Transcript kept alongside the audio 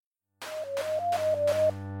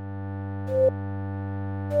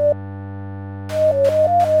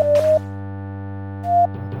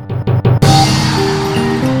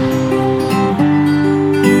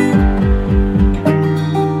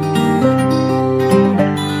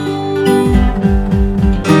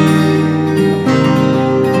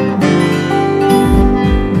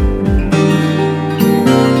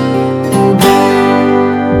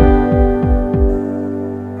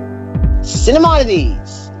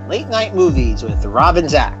Late Night Movies with Rob and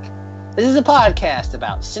Zach. This is a podcast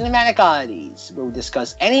about cinematic oddities where we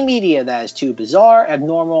discuss any media that is too bizarre,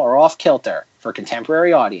 abnormal, or off-kilter for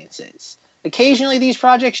contemporary audiences. Occasionally these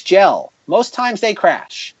projects gel. Most times they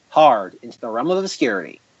crash hard into the realm of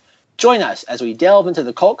obscurity. Join us as we delve into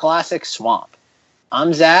the cult classic Swamp.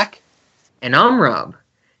 I'm Zach. And I'm Rob.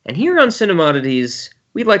 And here on Cinemodities,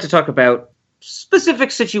 we'd like to talk about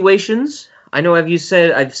specific situations. I know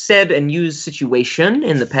I've said and used situation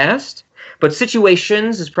in the past, but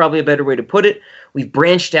situations is probably a better way to put it. We've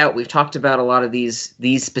branched out. We've talked about a lot of these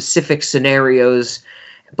specific scenarios,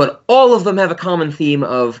 but all of them have a common theme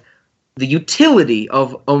of the utility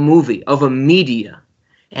of a movie, of a media.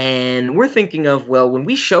 And we're thinking of, well, when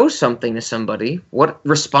we show something to somebody, what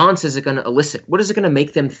response is it going to elicit? What is it going to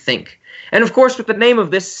make them think? And of course, with the name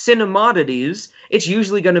of this, Cinemodities, it's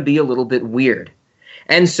usually going to be a little bit weird.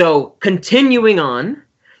 And so, continuing on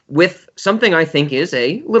with something I think is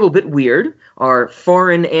a little bit weird, our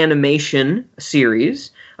foreign animation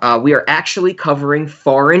series, we are actually covering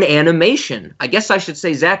foreign animation. I guess I should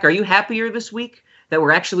say, Zach, are you happier this week that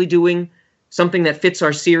we're actually doing something that fits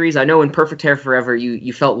our series? I know in Perfect Hair Forever,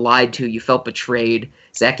 you felt lied to, you felt betrayed.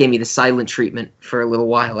 Zach gave me the silent treatment for a little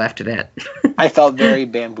while after that. I felt very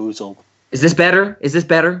bamboozled. Is this better? Is this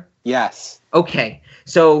better? Yes. Okay.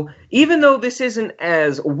 So even though this isn't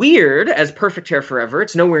as weird as Perfect Hair Forever,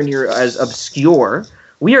 it's nowhere near as obscure,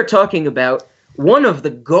 we are talking about one of the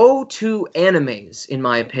go-to animes, in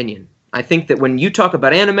my opinion. I think that when you talk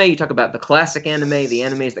about anime, you talk about the classic anime, the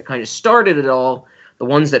animes that kind of started it all, the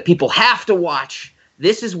ones that people have to watch.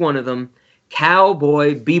 This is one of them,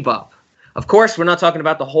 Cowboy Bebop. Of course, we're not talking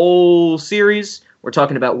about the whole series. We're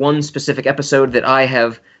talking about one specific episode that I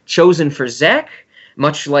have chosen for Zach.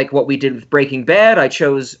 Much like what we did with Breaking Bad, I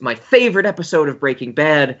chose my favorite episode of Breaking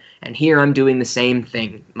Bad, and here I'm doing the same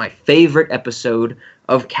thing. My favorite episode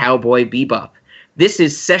of Cowboy Bebop. This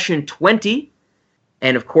is session 20,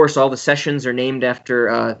 and of course all the sessions are named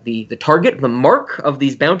after the target, the mark of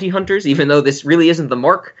these bounty hunters, even though this really isn't the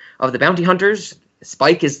mark of the bounty hunters.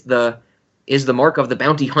 Spike is the mark of the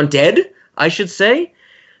bounty hunted, I should say.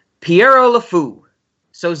 Pierrot Le Fou.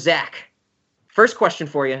 So Zach, first question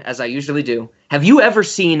for you, as I usually do. Have you ever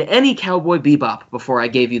seen any Cowboy Bebop before I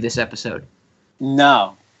gave you this episode?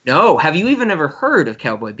 No. No. Have you even ever heard of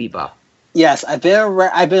Cowboy Bebop? Yes, I've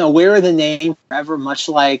been aware of the name forever, much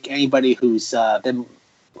like anybody who's been,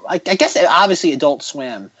 I guess, obviously Adult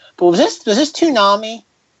Swim. But was this Toonami?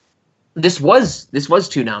 This was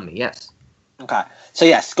Toonami, yes. Okay. So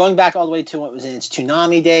yes, going back all the way to what was in its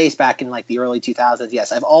Toonami days, back in like the early 2000s,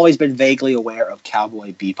 yes, I've always been vaguely aware of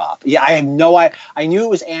Cowboy Bebop. Yeah, I knew it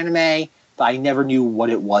was anime, but I never knew what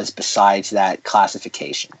it was besides that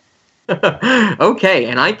classification. Okay,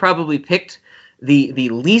 and I probably picked the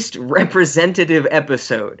least representative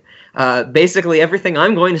episode. Basically, everything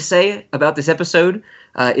I'm going to say about this episode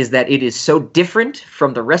is that it is so different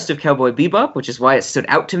from the rest of Cowboy Bebop, which is why it stood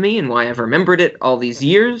out to me and why I've remembered it all these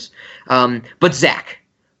years. But Zach,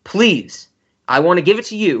 please, I want to give it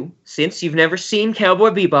to you, since you've never seen Cowboy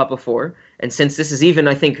Bebop before, and since this is even,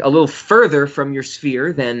 I think, a little further from your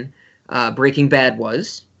sphere than Breaking Bad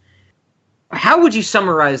was. How would you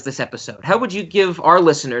summarize this episode? How would you give our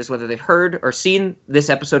listeners, whether they've heard or seen this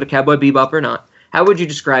episode of Cowboy Bebop or not, how would you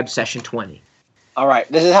describe session 20? All right,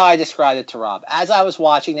 this is how I described it to Rob. As I was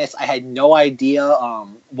watching this, I had no idea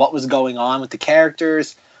what was going on with the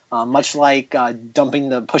characters. Much like pushing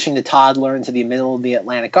the toddler into the middle of the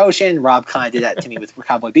Atlantic Ocean, Rob kind of did that to me with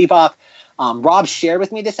Cowboy Bebop. Rob shared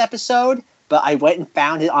with me this episode, but I went and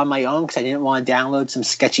found it on my own because I didn't want to download some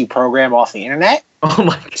sketchy program off the internet. Oh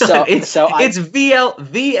my god! It's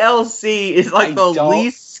VLC is like the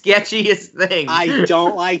least sketchiest thing. I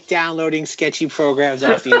don't like downloading sketchy programs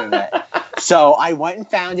off the internet. So I went and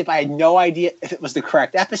found it, but I had no idea if it was the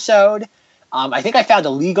correct episode. I think I found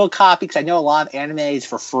a legal copy because I know a lot of anime is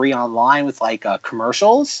for free online with like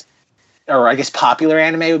commercials. Or I guess popular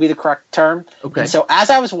anime would be the correct term. Okay. And so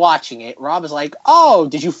as I was watching it, Rob was like, "Oh,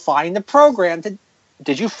 did you find the program to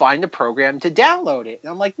download it?"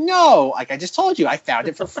 And I'm like, "No, like I just told you, I found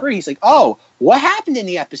it for free." He's like, "Oh, what happened in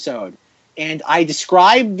the episode?" And I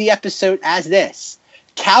described the episode as this: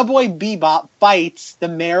 Cowboy Bebop fights the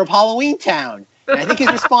mayor of Halloween Town. And I think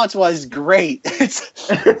his response was, "Great."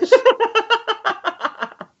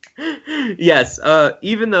 Yes,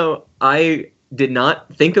 even though I did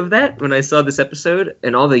not think of that when I saw this episode,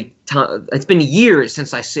 and all the time, it's been years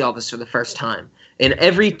since I saw this for the first time. And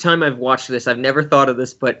every time I've watched this, I've never thought of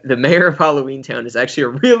this, but the mayor of Halloween Town is actually a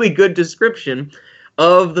really good description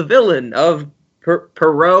of the villain, of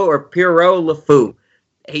Pierrot Le Fou.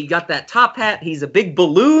 He got that top hat. He's a big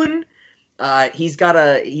balloon.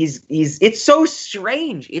 It's so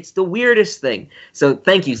strange. It's the weirdest thing. So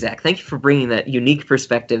thank you, Zach. Thank you for bringing that unique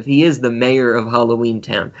perspective. He is the mayor of Halloween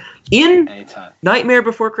Town. In Anytime. Nightmare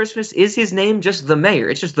Before Christmas, is his name just the mayor?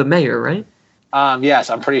 It's just the mayor, right? Yes,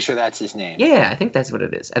 I'm pretty sure that's his name. Yeah, I think that's what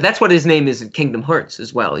it is. And that's what his name is in Kingdom Hearts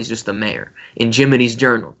as well. He's just the mayor in Jiminy's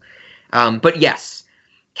Journal. But yes,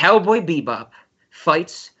 Cowboy Bebop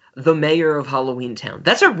fights the mayor of Halloween Town.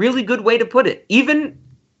 That's a really good way to put it. Even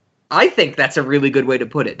I think that's a really good way to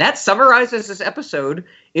put it. That summarizes this episode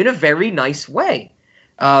in a very nice way.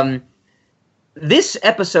 This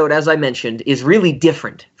episode, as I mentioned, is really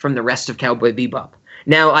different from the rest of Cowboy Bebop.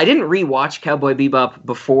 Now, I didn't rewatch Cowboy Bebop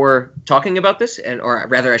before talking about this, or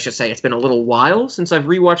rather, I should say, it's been a little while since I've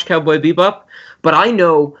rewatched Cowboy Bebop, but I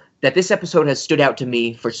know that this episode has stood out to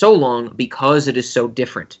me for so long because it is so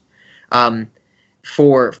different.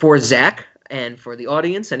 For Zach and for the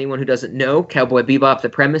audience, anyone who doesn't know, Cowboy Bebop, the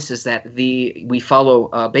premise is that we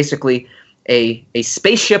follow basically a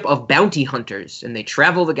spaceship of bounty hunters, and they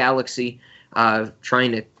travel the galaxy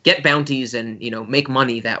trying to get bounties and make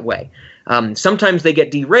money that way. Sometimes they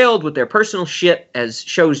get derailed with their personal shit, as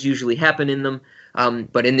shows usually happen in them.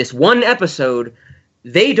 But in this one episode,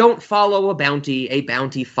 they don't follow a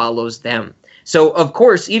bounty follows them. So, of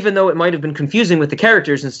course, even though it might have been confusing with the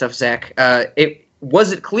characters and stuff, Zach,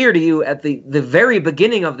 was it clear to you at the very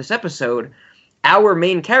beginning of this episode, our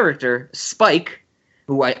main character, Spike,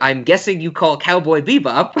 who I'm guessing you call Cowboy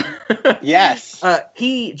Bebop. Yes.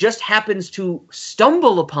 He just happens to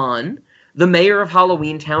stumble upon the mayor of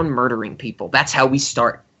Halloween Town murdering people. That's how we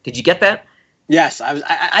start. Did you get that? Yes.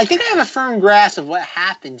 I think I have a firm grasp of what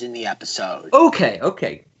happens in the episode.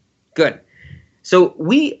 Okay. Good. So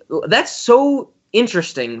that's so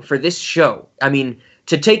interesting for this show. I mean,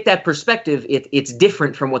 to take that perspective, it's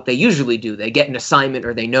different from what they usually do. They get an assignment,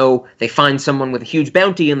 or they find someone with a huge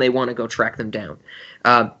bounty and they want to go track them down.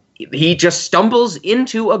 He just stumbles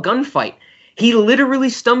into a gunfight. He literally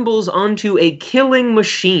stumbles onto a killing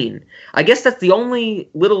machine. I guess that's the only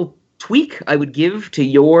little tweak I would give to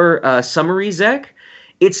your summary, Zach.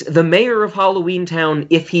 It's the mayor of Halloween Town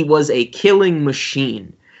if he was a killing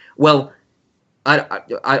machine. Well,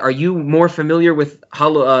 are you more familiar with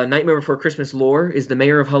Nightmare Before Christmas lore? Is the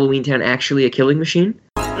mayor of Halloween Town actually a killing machine?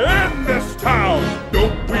 In this town,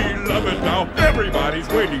 don't we love it now? Everybody's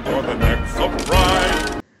waiting for the next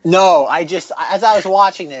surprise. No, as I was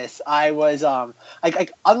watching this, I was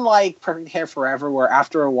unlike Perfect Hair Forever, where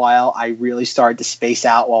after a while I really started to space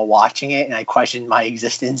out while watching it, and I questioned my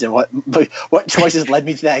existence and what choices led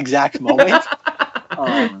me to that exact moment,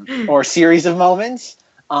 or series of moments.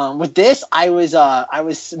 With this, I don't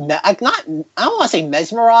want to say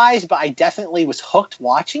mesmerized, but I definitely was hooked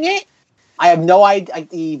watching it. I have no idea.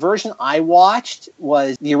 The version I watched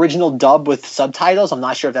was the original dub with subtitles. I'm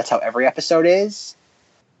not sure if that's how every episode is.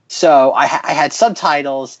 So I had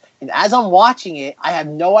subtitles, and as I'm watching it, I have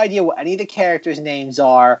no idea what any of the characters' names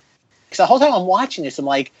are. Because the whole time I'm watching this, I'm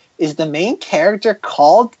like, is the main character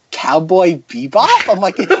called Cowboy Bebop? I'm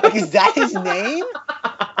like, is that his name?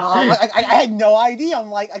 I had no idea. I'm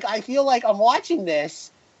like, I feel like I'm watching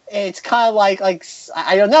this. It's kind of like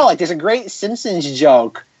I don't know. Like, there's a great Simpsons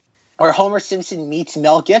joke where Homer Simpson meets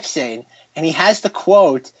Mel Gibson, and he has the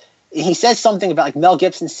quote. He says something about, like, Mel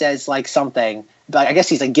Gibson says, like, something. But I guess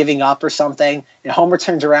he's, like, giving up or something. And Homer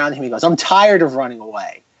turns around and he goes, I'm tired of running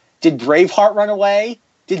away. Did Braveheart run away?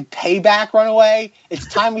 Did Payback run away? It's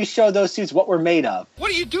time we show those suits what we're made of.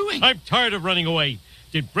 What are you doing? I'm tired of running away.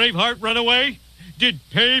 Did Braveheart run away? Did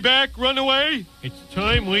Payback run away? It's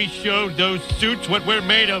time we show those suits what we're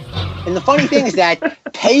made of. And the funny thing is that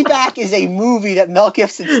Payback is a movie that Mel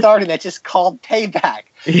Gibson starred in that's just called Payback.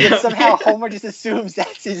 Yep. And somehow Homer just assumes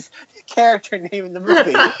that's his character name in the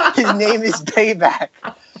movie. His name is Payback.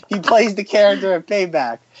 He plays the character of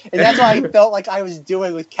Payback. And that's what I felt like I was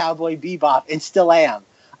doing with Cowboy Bebop, and still am.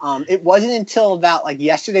 It wasn't until about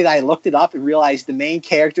yesterday that I looked it up and realized the main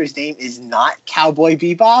character's name is not Cowboy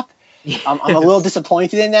Bebop. I'm a little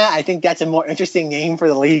disappointed in that. I think that's a more interesting name for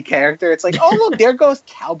the lead character. It's like, oh, look, there goes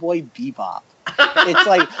Cowboy Bebop. It's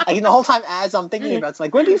like the whole time as I'm thinking about it, it's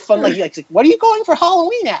like, wouldn't it be fun? Like, what are you going for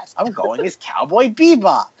Halloween as? I'm going as Cowboy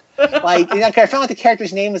Bebop. I found out the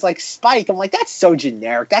character's name was Spike. I'm like, that's so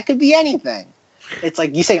generic. That could be anything. It's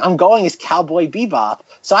like you saying, I'm going as Cowboy Bebop.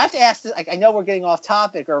 So I have to ask this. I know we're getting off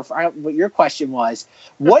topic, or what your question was.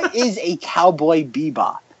 What is a Cowboy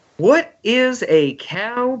Bebop? What is a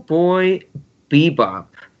Cowboy Bebop?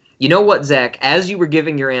 You know what, Zach? As you were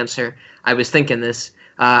giving your answer, I was thinking this.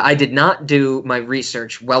 I did not do my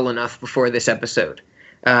research well enough before this episode.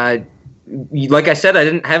 Like I said,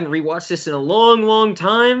 haven't rewatched this in a long, long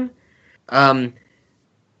time.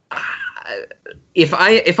 if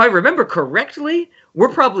I remember correctly,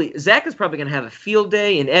 Zach is probably going to have a field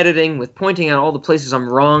day in editing with pointing out all the places I'm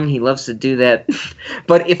wrong. He loves to do that.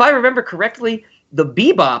 But if I remember correctly, the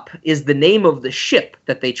Bebop is the name of the ship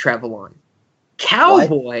that they travel on.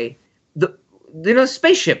 Cowboy,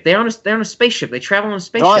 spaceship. They're on a spaceship. They travel on a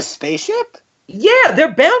spaceship. They're on a spaceship? Yeah,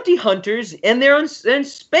 they're bounty hunters, and they're in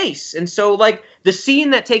space. And so, like, the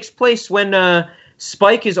scene that takes place when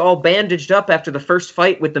Spike is all bandaged up after the first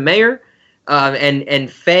fight with the mayor,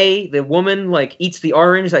 and Faye, the woman, like, eats the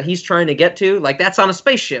orange that he's trying to get to, like, that's on a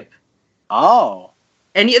spaceship. Oh.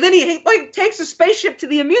 And then he like takes a spaceship to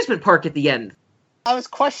the amusement park at the end. I was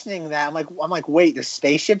questioning that. I'm like, wait, there's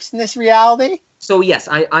spaceships in this reality? So yes,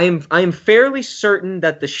 I am fairly certain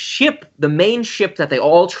that the main ship that they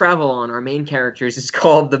all travel on, our main characters, is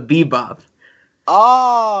called the Bebop.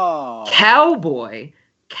 Oh.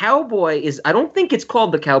 Cowboy is, I don't think it's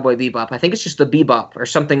called the Cowboy Bebop. I think it's just the Bebop or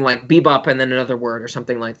something like Bebop and then another word or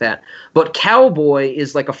something like that. But cowboy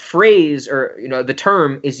is like a phrase, or, the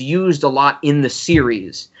term is used a lot in the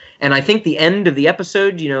series. And I think the end of the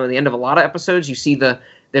episode, the end of a lot of episodes, you see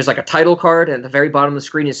there's like a title card, and at the very bottom of the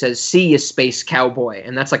screen it says, "See ya, Space Cowboy."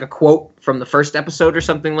 And that's like a quote from the first episode or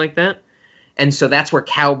something like that. And so that's where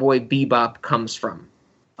Cowboy Bebop comes from.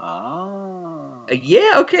 Oh.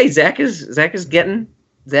 Yeah, okay, Zach is getting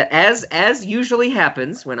that, as usually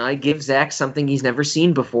happens when I give Zach something he's never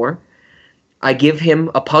seen before. I give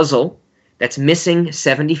him a puzzle that's missing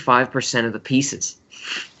 75% of the pieces.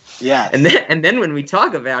 Yeah. And then when we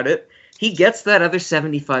talk about it, he gets that other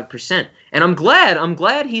 75%. And I'm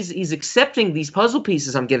glad he's accepting these puzzle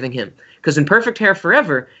pieces I'm giving him. Because in Perfect Hair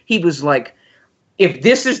Forever, he was like, if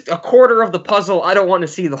this is a quarter of the puzzle, I don't want to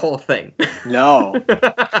see the whole thing. No.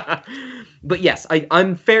 But yes,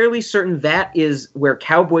 I'm fairly certain that is where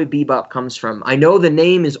Cowboy Bebop comes from. I know the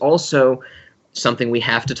name is also something we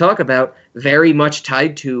have to talk about, very much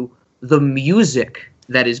tied to the music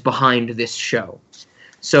that is behind this show.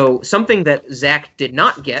 So something that Zach did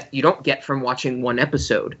not get, you don't get from watching one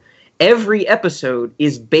episode. Every episode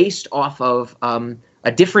is based off of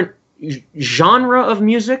a different genre of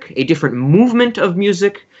music, a different movement of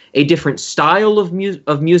music, a different style of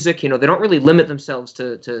music. They don't really limit themselves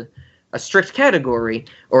to a strict category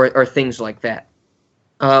or things like that.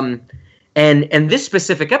 And this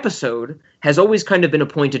specific episode has always kind of been a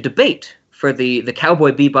point of debate for the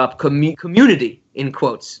Cowboy Bebop community, in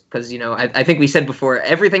quotes, because, I think we said before,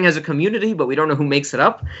 everything has a community, but we don't know who makes it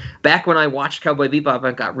up. Back when I watched Cowboy Bebop,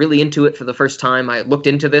 I got really into it for the first time. I looked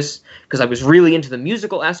into this because I was really into the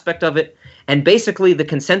musical aspect of it, and basically the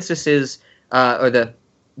consensus is, or the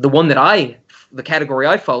one that the category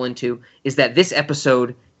I fall into, is that this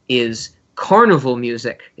episode is carnival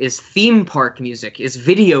music, is theme park music, is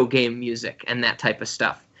video game music, and that type of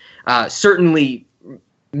stuff. Certainly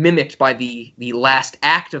mimicked by the last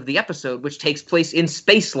act of the episode, which takes place in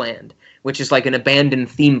Spaceland, which is like an abandoned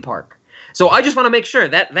theme park. So I just want to make sure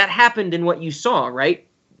that happened in what you saw, right?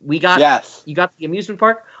 Yes. You got the amusement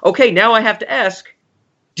park? Okay, now I have to ask,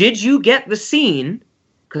 did you get the scene,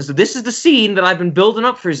 because this is the scene that I've been building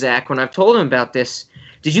up for Zach when I've told him about this,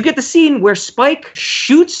 did you get the scene where Spike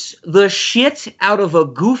shoots the shit out of a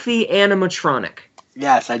Goofy animatronic?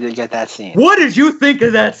 Yes, I did get that scene. What did you think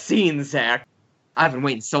of that scene, Zach? I've been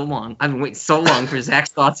waiting so long. For Zach's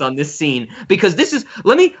thoughts on this scene, because this is,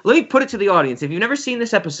 let me put it to the audience. If you've never seen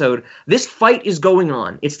this episode, this fight is going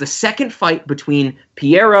on. It's the second fight between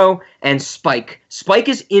Pierrot and Spike. Spike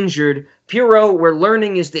is injured. Pierrot, we're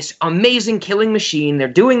learning, is this amazing killing machine. They're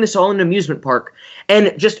doing this all in an amusement park.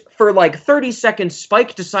 And just for like 30 seconds,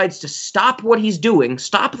 Spike decides to stop what he's doing,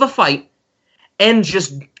 stop the fight, and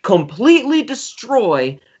just completely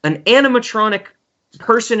destroy an animatronic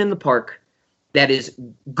person in the park that is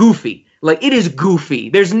Goofy. Like, it is Goofy.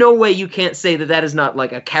 There's no way you can't say that is not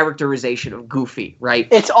like a characterization of Goofy, right?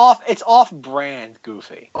 It's off-brand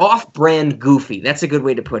Goofy. Off-brand Goofy. That's a good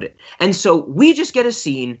way to put it. And so we just get a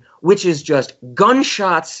scene which is just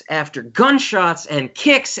gunshots after gunshots and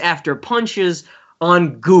kicks after punches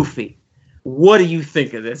on Goofy. What do you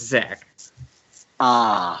think of this, Zach?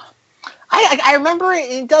 I remember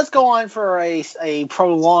it does go on for a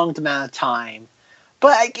prolonged amount of time.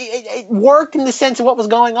 But it worked in the sense of what was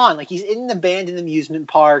going on. Like, he's in an abandoned amusement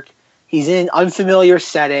park. He's in an unfamiliar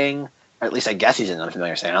setting. Or at least I guess he's in an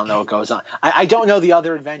unfamiliar setting. I don't know what goes on. I don't know the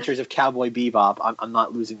other adventures of Cowboy Bebop. I'm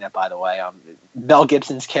not losing that, by the way. Mel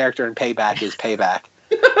Gibson's character in Payback is Payback.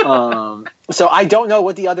 So I don't know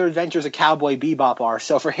what the other adventures of Cowboy Bebop are.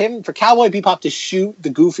 So for Cowboy Bebop to shoot the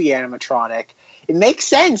Goofy animatronic, it makes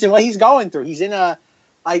sense in what he's going through. He's in a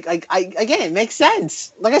Again, it makes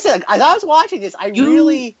sense. Like I said, like, as I was watching this,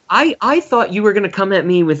 I thought you were gonna come at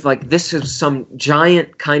me with like this is some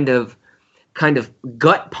giant kind of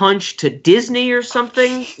gut punch to Disney or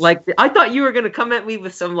something. Like I thought you were gonna come at me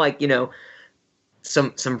with some like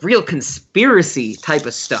some real conspiracy type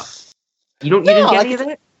of stuff. You didn't get any of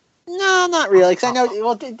that? No, not really. Because I know,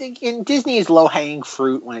 well, Disney is low-hanging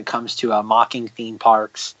fruit when it comes to mocking theme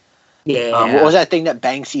parks. Yeah. What was that thing that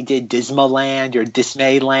Banksy did? Dismaland or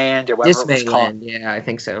Dismayland or whatever it was called? Yeah, I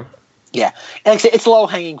think so. Yeah. And like I said, it's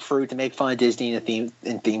low-hanging fruit to make fun of Disney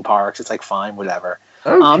in theme parks. It's like, fine, whatever.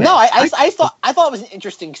 Okay. No, I thought it was an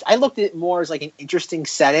interesting... I looked at it more as like an interesting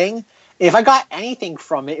setting. If I got anything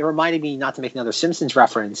from it, it reminded me, not to make another Simpsons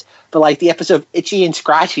reference, but like the episode of Itchy and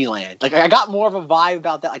Scratchy Land. Like I got more of a vibe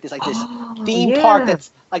about that, like this theme park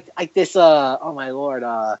that's like this. Oh my lord.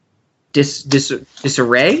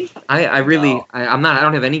 Disarray. I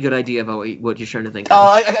don't have any good idea about what you're trying to think of.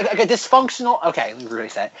 Like a dysfunctional. Okay, let me really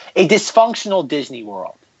say it. A dysfunctional Disney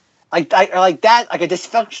World, like that, like a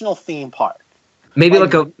dysfunctional theme park. Maybe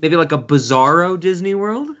like a bizarro Disney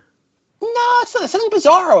World. No, it's not. There's something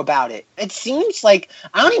bizarro about it. It seems like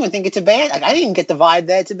I don't even think it's abandoned. Like, I didn't even get the vibe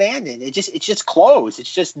that it's abandoned. It's just closed.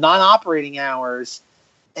 It's just non-operating hours,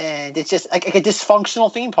 and it's just like a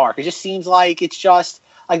dysfunctional theme park. It just seems like it's just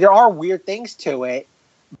like there are weird things to it,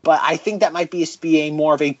 but I think that might be a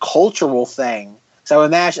more of a cultural thing. So I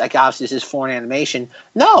imagine, like, obviously this is foreign animation.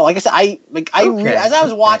 No, like I said, as I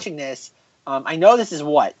was watching this, I know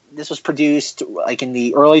this was produced like in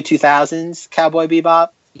the early 2000s. Cowboy Bebop.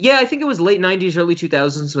 Yeah, I think it was late 90s, early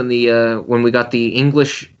 2000s when we got the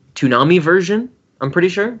English Toonami version. I'm pretty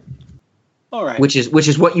sure. All right. Which is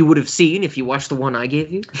what you would have seen if you watched the one I gave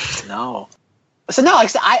you. No. So no,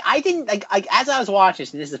 like I didn't like as I was watching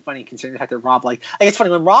this, and this is funny considering the fact that Rob like it's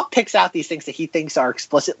funny when Rob picks out these things that he thinks are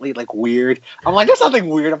explicitly like weird. I'm like, there's something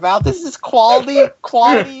weird about this. This is quality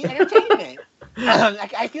entertainment.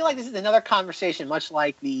 I feel like this is another conversation, much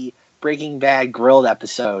like the Breaking Bad grilled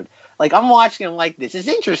episode. Like I'm watching, I'm like, this is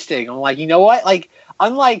interesting. I'm like, you know what? Like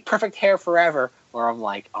unlike Perfect Hair Forever, where I'm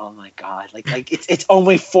like, oh my god, like it's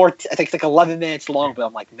only 14. I think it's like 11 minutes long, but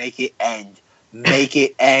I'm like, make it end. As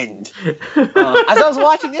I was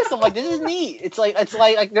watching this, I'm like, this is neat. It's like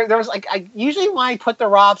there was like usually when I put the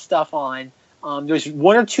Rob stuff on, there's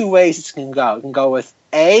one or two ways it can go. It can go with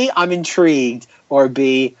A, I'm intrigued, or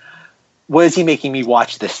B, what is he making me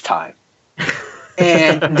watch this time?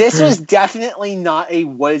 And this was definitely not a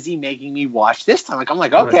what is he making me watch this time. Like I'm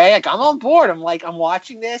like, okay, like I'm on board. I'm like, I'm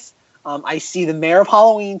watching this. I see the mayor of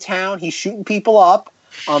Halloween Town. He's shooting people up.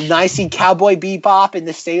 Then I see Cowboy Bebop in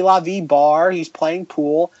the C'est La Vie bar. He's playing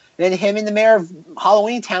pool. And then him and the mayor of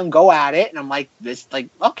Halloween Town go at it. And I'm like, this, like,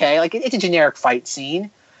 okay, like it's a generic fight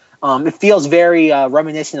scene. It feels very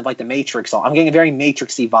reminiscent of like the Matrix. I'm getting a very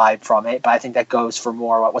Matrixy vibe from it, but I think that goes for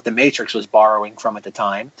more what the Matrix was borrowing from at the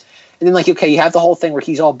time. And then, like, okay, you have the whole thing where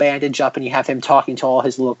he's all bandaged up and you have him talking to all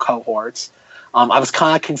his little cohorts. I was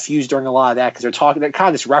kind of confused during a lot of that because they're kind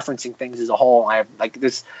of just referencing things as a whole. I have like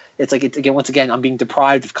this. It's like once again, I'm being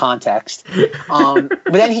deprived of context. But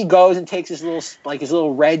then he goes and takes his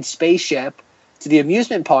little red spaceship to the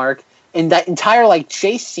amusement park, and that entire like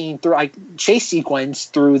chase sequence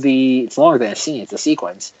through the. It's longer than a scene; it's a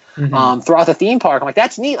sequence. Mm-hmm. Throughout the theme park. I'm like,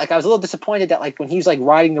 that's neat. Like I was a little disappointed that like when he's like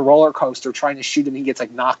riding the roller coaster trying to shoot him, he gets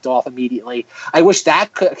like knocked off immediately. I wish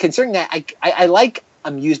that considering that I like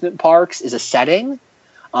amusement parks as a setting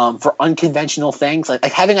for unconventional things like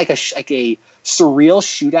having like a surreal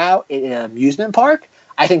shootout in an amusement park.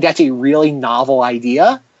 I think that's a really novel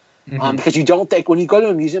idea because you don't think when you go to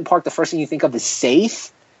an amusement park, the first thing you think of is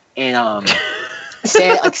safe and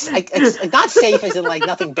like not safe as in like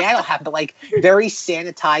nothing bad will happen, but like very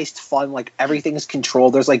sanitized fun. Like everything's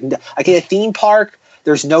controlled. There's like in a theme park,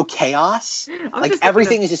 there's no chaos. Like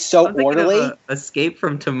everything is just so orderly. Escape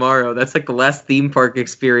from Tomorrow. That's like the last theme park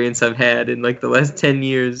experience I've had in like the last 10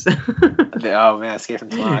 years. Oh man, Escape from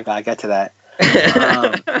Tomorrow. I gotta get to that.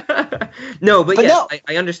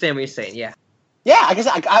 I understand what you're saying. Yeah. Yeah, I guess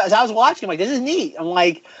as I was watching, I'm like, this is neat. I'm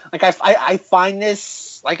like I find this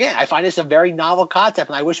I find this a very novel concept,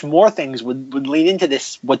 and I wish more things would lean into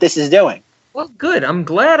this. What this is doing. Well, good. I'm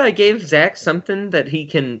glad I gave Zach something that he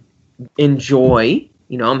can enjoy.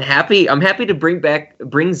 You know, I'm happy to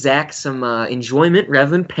bring Zach some enjoyment rather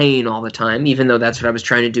than pain all the time. Even though that's what I was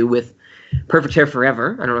trying to do with Perfect Hair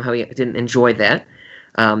Forever. I don't know how he didn't enjoy that.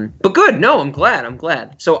 But good. No, I'm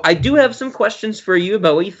glad. So I do have some questions for you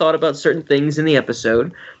about what you thought about certain things in the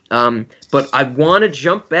episode. But I want to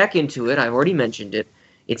jump back into it. I've already mentioned it.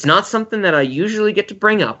 It's not something that I usually get to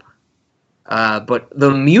bring up. but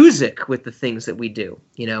the music with the things that we do.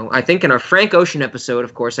 I think in our Frank Ocean episode,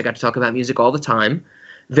 of course, I got to talk about music all the time.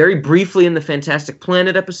 Very briefly in the Fantastic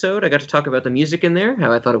Planet episode, I got to talk about the music in there,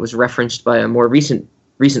 how I thought it was referenced by a more recent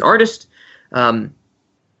artist.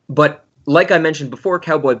 But like I mentioned before,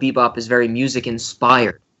 Cowboy Bebop is very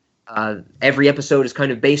music-inspired. Every episode is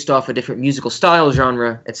kind of based off a different musical style,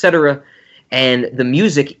 genre, etc. And the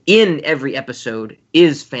music in every episode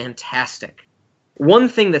is fantastic. One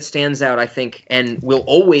thing that stands out, I think, and will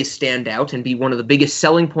always stand out and be one of the biggest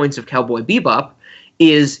selling points of Cowboy Bebop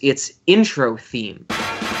is its intro theme.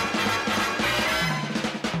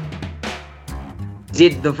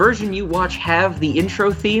 Did the version you watch have the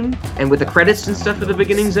intro theme and with the credits and stuff at the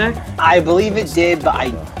beginning, Zach? I believe it did,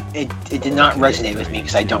 but it did not resonate with me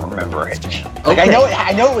because I don't remember it. Like, Okay.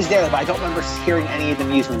 I know it was there, but I don't remember hearing any of the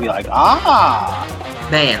music and be like,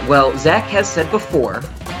 Man, well, Zach has said before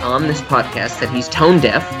on this podcast that he's tone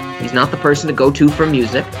deaf. He's not the person to go to for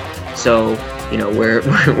music. So,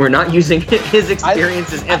 we're not using his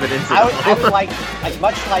experience as evidence. I would like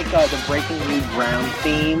much like the Breaking New Ground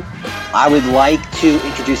theme, I would like to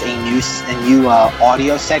introduce a new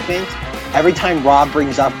audio segment. Every time Rob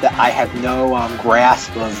brings up that I have no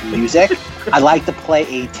grasp of music, I like to play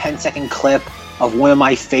a 10-second clip of one of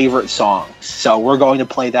my favorite songs. So we're going to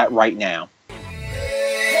play that right now.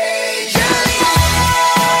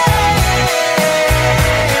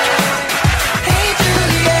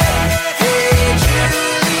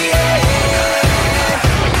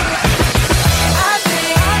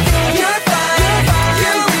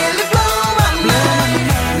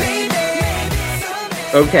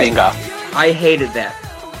 Okay. Bingo. I hated that.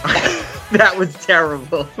 That was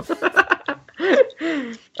terrible.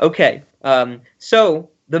 Okay. So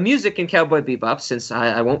the music in Cowboy Bebop, since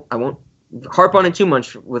I won't harp on it too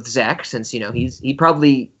much with Zach, since he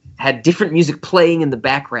probably had different music playing in the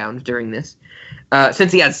background during this,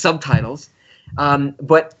 since he had subtitles.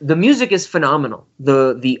 But the music is phenomenal.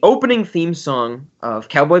 The opening theme song of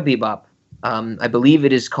Cowboy Bebop, I believe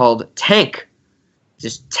it is called Tank.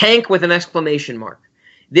 Just Tank with an exclamation mark.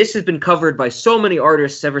 This has been covered by so many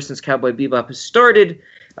artists ever since Cowboy Bebop has started.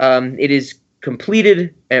 It is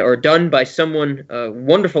completed or done by someone, a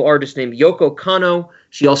wonderful artist named Yoko Kanno.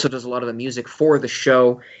 She also does a lot of the music for the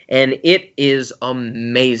show, and it is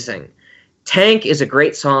amazing. Tank is a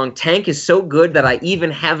great song. Tank is so good that I even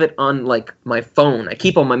have it on my phone. I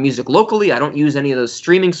keep all my music locally. I don't use any of those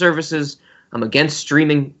streaming services. I'm against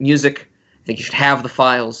streaming music. I think you should have the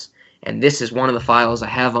files. And this is one of the files I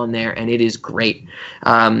have on there, and it is great.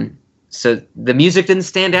 So the music didn't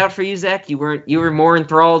stand out for you, Zach? You were more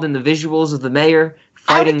enthralled in the visuals of the mayor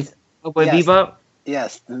fighting Cowboy Bebop?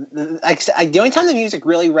 Yes. The only time the music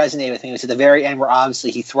really resonated with me was at the very end, where obviously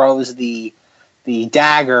he throws the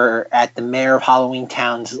dagger at the mayor of Halloween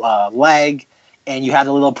Town's leg, and you had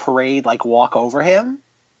a little parade walk over him.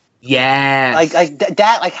 Yeah,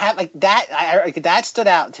 that stood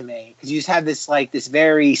out to me because you just have this this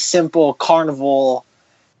very simple carnival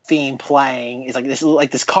theme playing.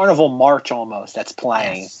 It's this carnival march almost that's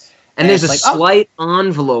playing. Yes. And there's a slight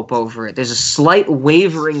envelope over it. There's a slight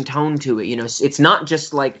wavering tone to it. It's not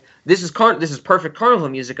just this is perfect carnival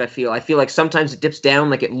music. I feel like sometimes it dips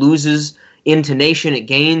down, it loses intonation, it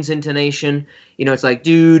gains intonation. It's like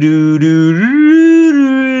do do do do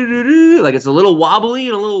do do. It's a little wobbly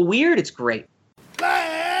and a little weird. It's great.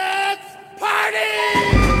 Let's party!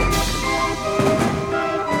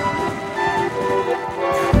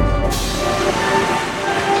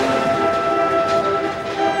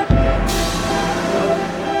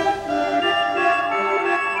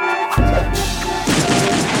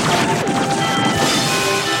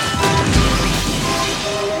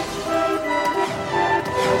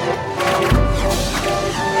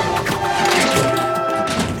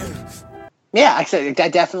 Yeah, I said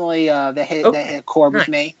that definitely that hit a chord with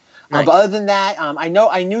me. Nice. But other than that,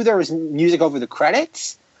 I knew there was music over the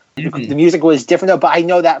credits. Mm-hmm. The music was different though, but I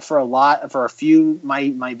know that for a few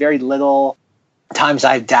my very little times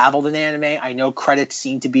I've dabbled in anime, I know credits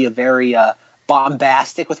seem to be a very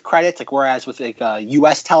bombastic with credits. Whereas with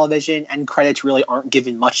U.S. television, end credits really aren't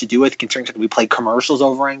given much to do with, considering we play commercials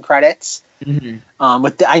over end credits. Mm-hmm.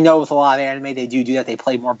 But I know with a lot of anime they do that. They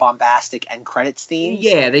play more bombastic end credits themes.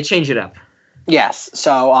 Yeah, they change it up. Yes.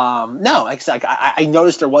 So, no, I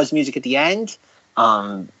noticed there was music at the end.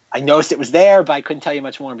 I noticed it was there, but I couldn't tell you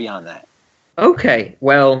much more beyond that. Okay.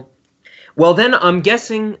 Well, then I'm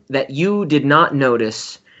guessing that you did not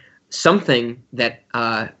notice something that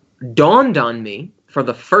dawned on me for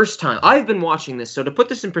the first time. I've been watching this, so to put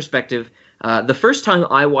this in perspective, the first time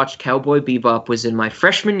I watched Cowboy Bebop was in my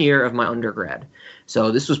freshman year of my undergrad. So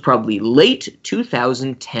this was probably late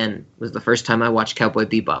 2010 was the first time I watched Cowboy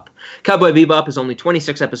Bebop. Cowboy Bebop is only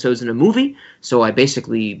 26 episodes in a movie, so I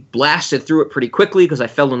basically blasted through it pretty quickly because I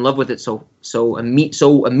fell in love with it so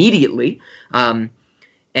immediately.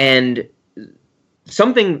 And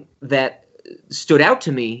something that stood out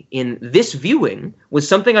to me in this viewing was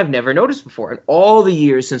something I've never noticed before in all the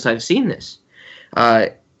years since I've seen this.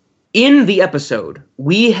 In the episode,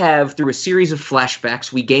 we have, through a series of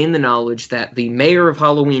flashbacks, we gain the knowledge that the mayor of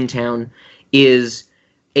Halloween Town is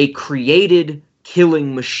a created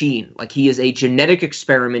killing machine. Like, he is a genetic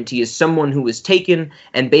experiment. He is someone who is taken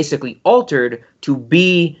and basically altered to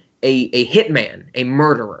be a hitman, a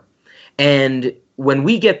murderer. And when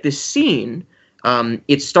we get this scene,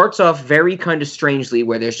 it starts off very kind of strangely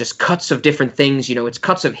where there's just cuts of different things. You know, it's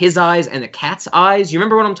cuts of his eyes and the cat's eyes. You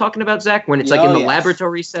remember what I'm talking about, Zach? When it's like in the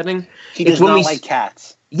laboratory setting? He does not like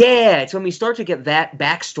cats. Yeah, it's when we start to get that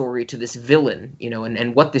backstory to this villain, you know,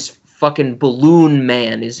 and what this fucking balloon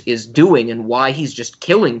man is doing and why he's just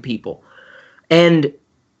killing people. And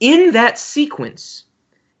in that sequence,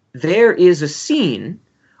 there is a scene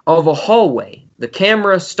of a hallway. The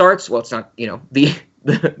camera starts, well, it's not, you know,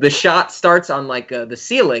 the shot starts on like the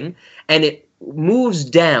ceiling, and it moves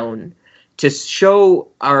down to show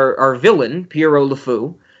our villain, Pierrot Le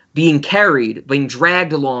Fou, being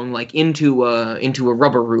dragged along like into a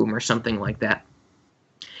rubber room or something like that.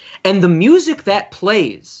 And the music that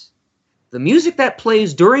plays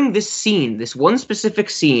during this scene, this one specific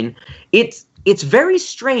scene, it's very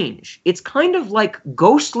strange. It's kind of like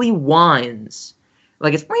ghostly whines.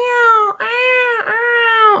 Like it's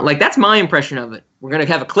like, that's my impression of it. We're going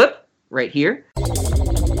to have a clip right here.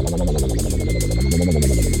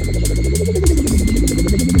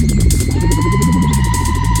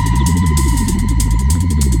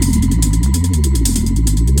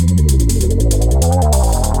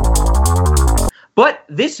 But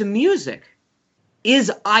this music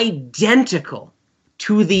is identical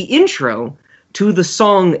to the intro to the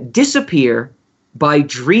song Disappear by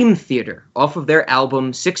Dream Theater off of their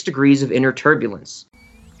album 6 Degrees of Inner Turbulence.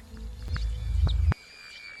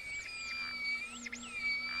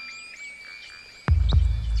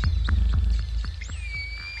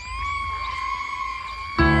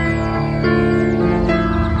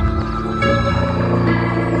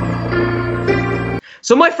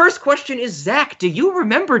 So my first question is, Zach, do you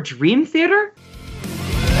remember Dream Theater?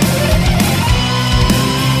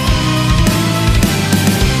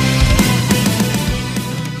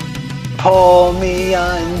 Pull me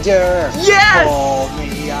under. Yes! Pull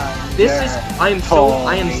me under. This is. I am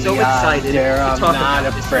so excited to talk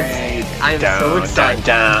about this. I am so excited.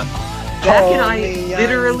 Zach and I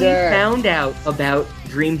literally found out about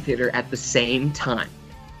Dream Theater at the same time.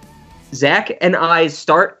 Zach and I's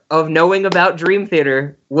start of knowing about Dream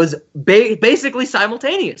Theater was basically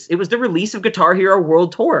simultaneous. It was the release of Guitar Hero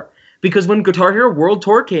World Tour. Because when Guitar Hero World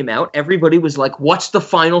Tour came out, everybody was like, what's the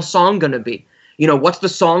final song going to be? You know, what's the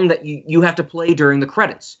song that you have to play during the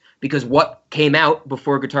credits? Because what came out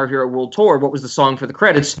before Guitar Hero World Tour, what was the song for the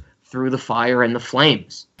credits? Through the Fire and the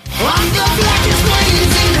Flames. And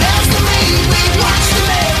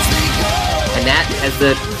that has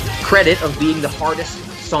the credit of being the hardest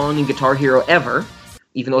song in Guitar Hero ever,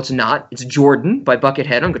 even though it's not. It's Jordan by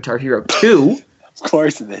Buckethead on Guitar Hero 2. Of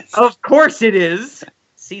course it is. Of course it is.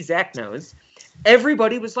 See, Zach knows.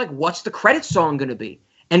 Everybody was like, what's the credit song going to be?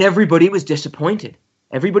 And everybody was disappointed.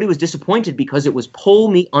 Everybody was disappointed because it was Pull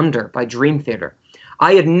Me Under by Dream Theater.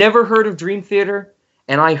 I had never heard of Dream Theater,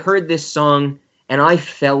 and I heard this song, and I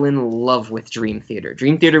fell in love with Dream Theater.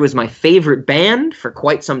 Dream Theater was my favorite band for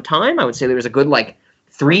quite some time. I would say there was a good,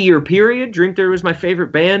 3-year period. Dream Theater was my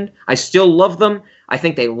favorite band. I still love them. I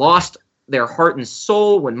think they lost their heart and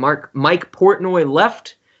soul when Mike Portnoy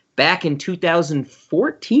left back in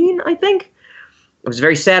 2014, I think. I was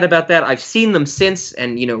very sad about that. I've seen them since,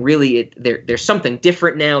 and really, there's something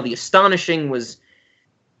different now. The Astonishing was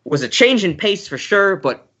a change in pace for sure,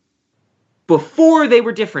 but before they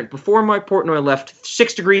were different, before Mike Portnoy left,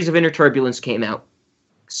 6 Degrees of Inner Turbulence came out.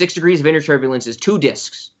 6 Degrees of Inner Turbulence is 2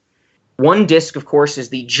 discs. One disc, of course, is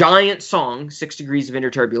the giant song, 6 Degrees of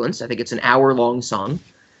Inner Turbulence. I think it's an hour-long song.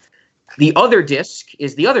 The other disc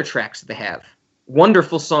is the other tracks that they have.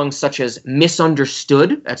 Wonderful songs such as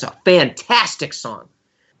Misunderstood. That's a fantastic song.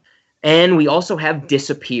 And we also have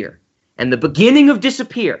Disappear. And the beginning of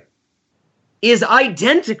Disappear is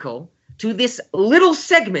identical to this little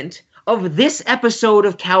segment of this episode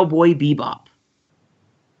of Cowboy Bebop.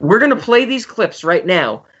 We're going to play these clips right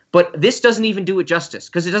now, But this doesn't even do it justice,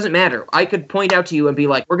 because it doesn't matter. I could point out to you and be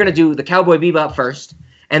like, we're going to do the Cowboy Bebop first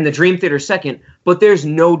and the Dream Theater second, but there's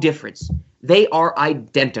no difference. They are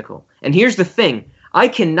identical. And here's the thing. I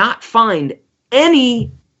cannot find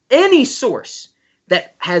any source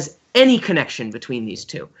that has any connection between these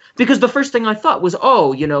two. Because the first thing I thought was,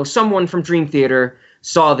 someone from Dream Theater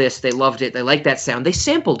saw this, they loved it, they liked that sound, they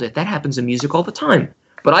sampled it. That happens in music all the time.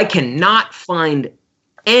 But I cannot find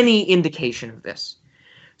any indication of this.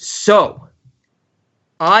 So,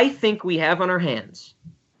 I think we have on our hands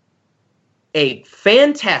a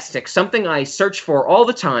fantastic, something I search for all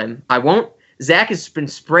the time. Zach has been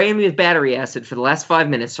spraying me with battery acid for the last 5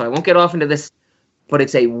 minutes, so I won't get off into this. But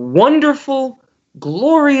it's a wonderful,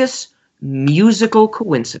 glorious musical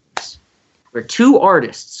coincidence where two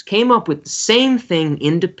artists came up with the same thing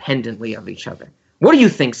independently of each other. What do you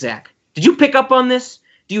think, Zach? Did you pick up on this?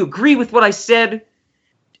 Do you agree with what I said?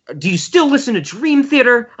 Do you still listen to Dream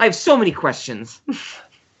Theater? I have so many questions.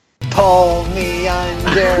 Pull me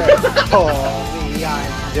under, pull me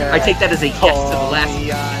under. I take that as a yes to the last. Pull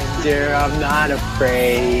me under, I'm not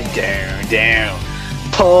afraid. Down.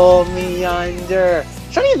 Pull me under.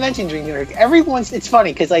 Somebody had mentioned Dream Theater. It's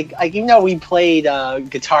funny because we played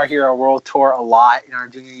Guitar Hero World Tour a lot in our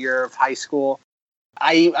junior year of high school.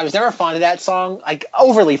 I was never fond of that song,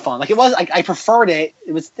 overly fond. I preferred it.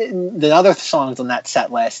 It was the other songs on that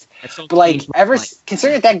set list. But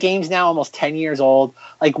considering that game's now almost 10 years old,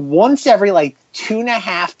 once every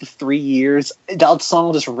 2.5 to 3 years, that song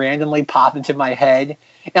will just randomly pop into my head,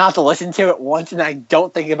 and I'll have to listen to it once, and I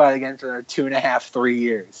don't think about it again for 2.5, 3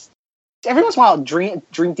 years. Every once in a while, Dream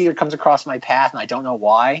Theater comes across my path, and I don't know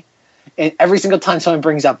why. And every single time someone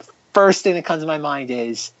brings up, first thing that comes to my mind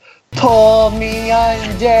is, pull me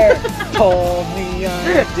under, pull me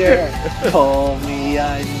under, pull me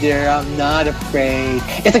under, I'm not afraid.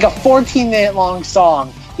 It's like a 14-minute long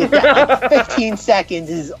song, yet that 15 seconds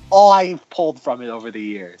is all I've pulled from it over the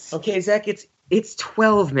years. Okay, Zach, it's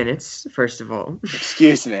 12 minutes, first of all.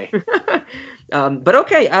 Excuse me. But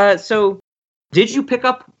okay, so did you pick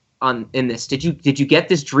up in this? Did you get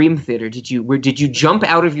this Dream Theater? Did you jump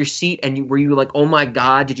out of your seat and were you like, oh my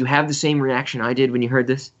God, did you have the same reaction I did when you heard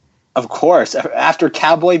this? Of course. After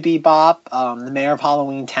Cowboy Bebop, The Mayor of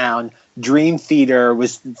Halloween Town, Dream Theater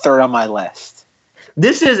was third on my list.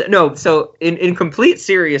 So in complete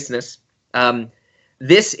seriousness,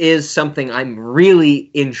 this is something I'm really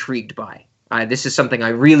intrigued by. This is something I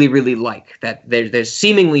really, really like, that there's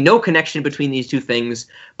seemingly no connection between these two things,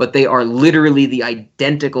 but they are literally the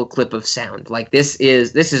identical clip of sound. This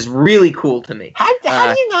is really cool to me. How do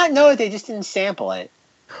you not know that they just didn't sample it?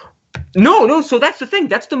 No, so that's the thing.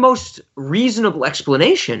 That's the most reasonable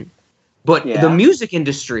explanation. But the music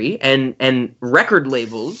industry and record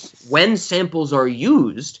labels, when samples are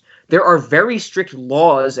used, there are very strict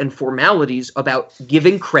laws and formalities about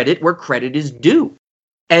giving credit where credit is due.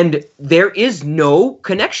 And there is no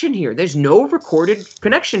connection here. There's no recorded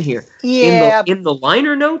connection here. Yeah. In the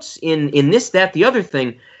liner notes, in this, that, the other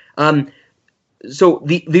thing. So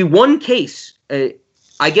the one case,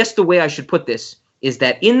 I guess the way I should put this, is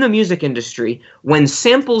that in the music industry, when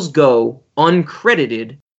samples go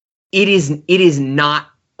uncredited, it is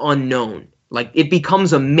not unknown. It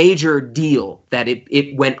becomes a major deal that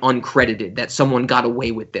it went uncredited, that someone got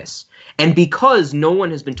away with this. And because no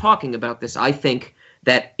one has been talking about this, I think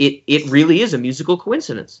that it really is a musical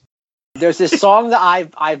coincidence. There's this song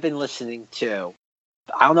that I've been listening to.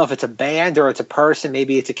 I don't know if it's a band or it's a person.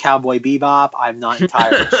 Maybe it's a Cowboy Bebop. I'm not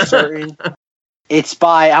entirely certain. It's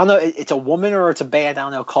by, I don't know, it's a woman or it's a band, I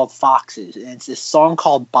don't know, called Foxes. And it's this song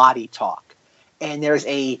called Body Talk. And there's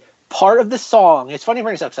a part of the song, it's funny to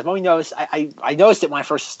bring this up because I've only noticed, I noticed it when I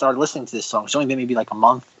first started listening to this song. It's only been maybe a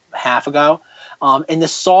month and a half ago. And the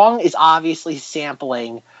song is obviously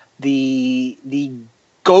sampling the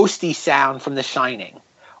ghosty sound from The Shining.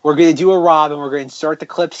 We're going to do a Rob and we're going to insert the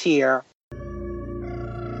clips here.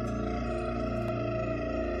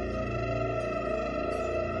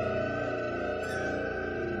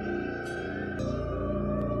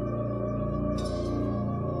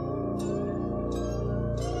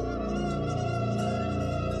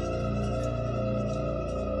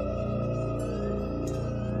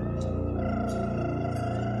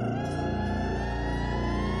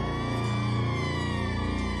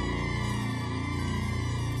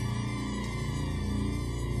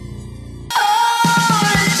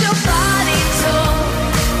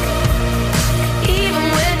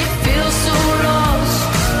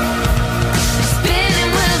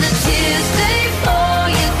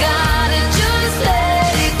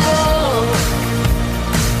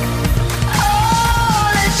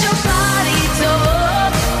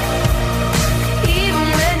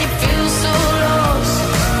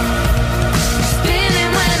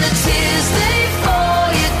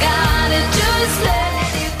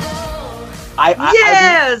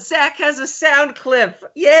 Zach has a sound clip.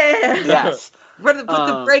 Yeah. Yes. Put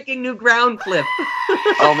the breaking new ground clip.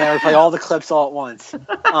 Oh man, we play all the clips all at once.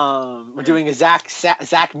 We're doing a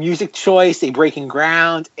Zach music choice, a breaking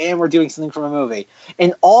ground, and we're doing something from a movie.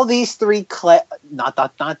 And all these three clips, not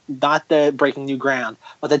the breaking new ground,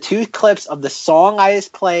 but the two clips of the song I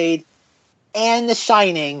just played and The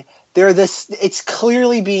Shining, it's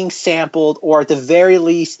clearly being sampled, or at the very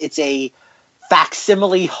least, it's a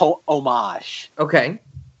facsimile homage. Okay.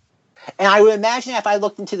 And I would imagine if I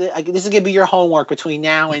looked into this is going to be your homework between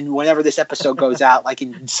now and whenever this episode goes out, like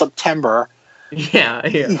in September. Yeah.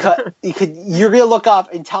 You're going to look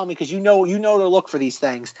up and tell me, because you know to look for these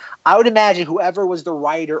things. I would imagine whoever was the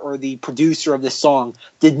writer or the producer of this song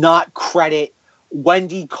did not credit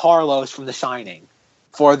Wendy Carlos from The Shining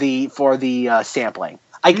for the sampling.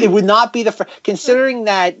 It would not be considering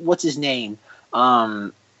that, what's his name,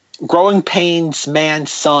 Growing Pains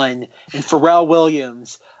Man's son and Pharrell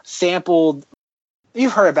Williams sampled.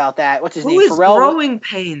 You've heard about that. What's his name? Who is Growing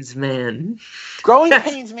Pains Man? Growing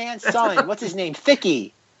Pains Man's son. What's his name?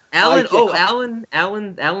 Thicke. Alan Thicke?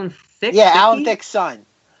 Yeah, Alan Thicke's son.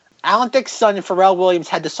 Alan Thicke's son and Pharrell Williams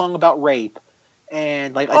had the song about rape.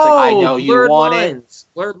 And I know you want it.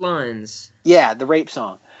 Blurred Lines. Yeah, the rape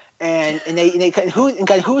song. And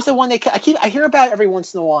who's the one I hear about it every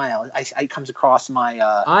once in a while. I comes across my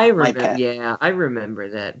I remember. my yeah, I remember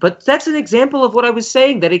that. But that's an example of what I was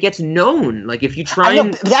saying, that it gets known. Like if you try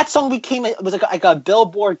that song was like a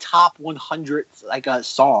Billboard Top 100 a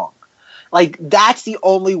song. Like that's the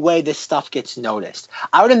only way this stuff gets noticed.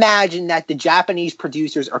 I would imagine that the Japanese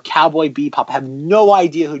producers or Cowboy Bebop have no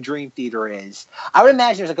idea who Dream Theater is. I would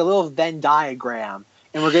imagine there's like a little Venn diagram.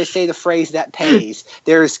 And we're going to say the phrase that pays.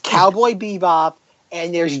 There's Cowboy Bebop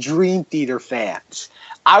and there's Dream Theater fans.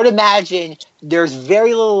 I would imagine there's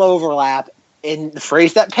very little overlap in the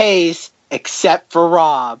phrase that pays, except for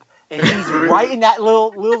Rob. And he's right in that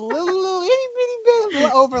little itty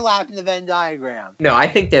bitty overlap in the Venn diagram. No, I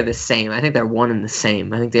think they're the same. I think they're one and the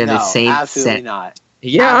same. I think they're the same absolutely set. Not.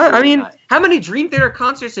 Yeah, absolutely I mean, not. How many Dream Theater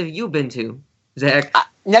concerts have you been to, Zach?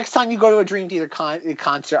 Next time you go to a Dream Theater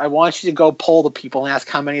concert, I want you to go poll the people and ask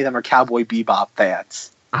how many of them are Cowboy Bebop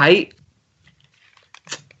fans.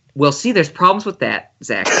 Well, see, there's problems with that,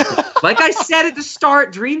 Zach. Like I said at the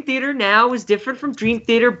start, Dream Theater now is different from Dream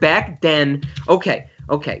Theater back then. Okay.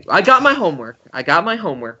 I got my homework.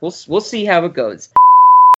 We'll see how it goes.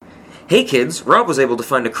 Hey kids, Rob was able to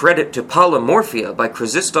find a credit to Polymorphia by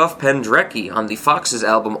Krzysztof Penderecki on the Foxes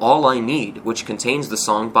album All I Need, which contains the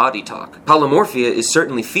song Body Talk. Polymorphia is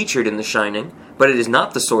certainly featured in The Shining, but it is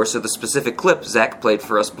not the source of the specific clip Zach played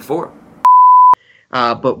for us before.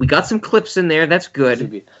 But we got some clips in there, that's good.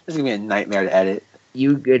 This is going to be a nightmare to edit.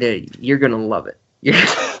 You're gonna love it.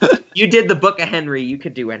 You did the Book of Henry, you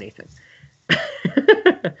could do anything.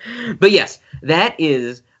 But yes, that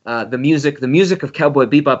is... The music of Cowboy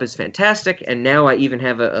Bebop is fantastic, and now I even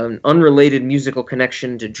have an unrelated musical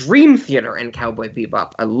connection to Dream Theater and Cowboy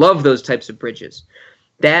Bebop. I love those types of bridges.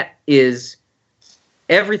 That is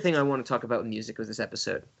everything I want to talk about with music with this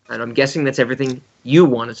episode. And I'm guessing that's everything you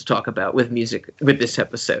wanted to talk about with music with this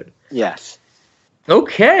episode. Yes.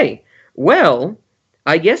 Okay. Well,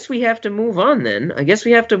 I guess we have to move on then.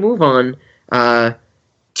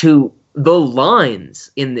 To the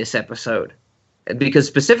lines in this episode. Because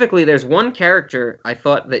specifically, there's one character I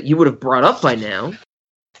thought that you would have brought up by now,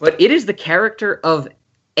 but it is the character of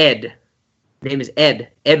Ed. His name is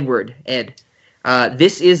Edward.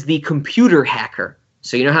 This is the computer hacker.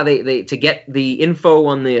 So you know how they to get the info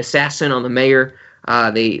on the assassin, on the mayor,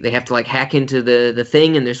 they have to like hack into the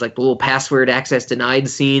thing, and there's like the little password access denied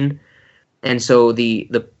scene. And so the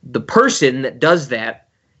person that does that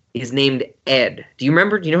is named Ed. Do you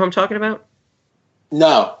remember? Do you know who I'm talking about?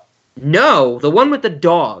 No, the one with the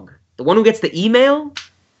dog. The one who gets the email?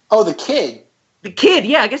 Oh, the kid. The kid,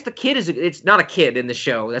 yeah, I guess the kid it's not a kid in the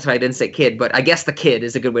show. That's why I didn't say kid, but I guess the kid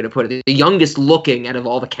is a good way to put it. The youngest looking out of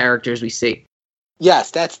all the characters we see.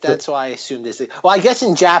 Yes, that's why I assumed this. Well, I guess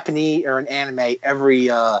in Japanese or in anime, every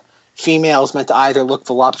female is meant to either look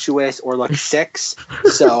voluptuous or look 6.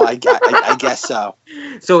 So I guess so.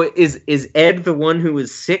 So is Ed the one who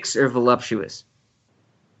is 6 or voluptuous?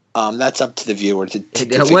 That's up to the viewer to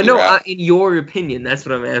well, no, out. In your opinion, that's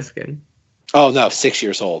what I'm asking. Oh, no, 6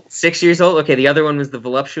 years old. 6 years old? Okay, the other one was the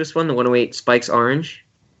voluptuous one, the one who ate Spike's orange?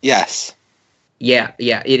 Yes. Yeah,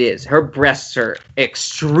 it is. Her breasts are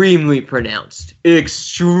extremely pronounced.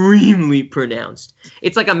 Extremely pronounced.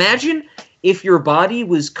 It's like, imagine if your body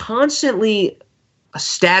was constantly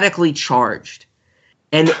statically charged,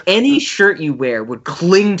 and any shirt you wear would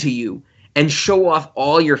cling to you and show off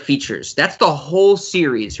all your features. That's the whole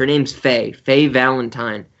series. Her name's Faye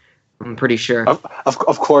Valentine. I'm pretty sure.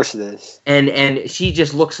 Of course it is. And she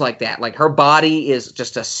just looks like that. Like her body is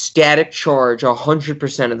just a static charge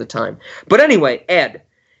 100% of the time. But anyway, Ed.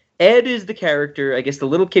 Ed is the character, I guess the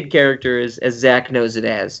little kid character as Zach knows it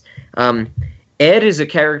as. Ed is a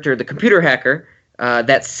character, the computer hacker,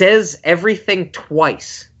 that says everything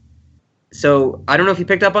twice. So I don't know if you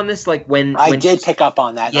picked up on this, like when I did pick up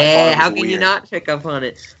on that. Yeah, how can you not pick up on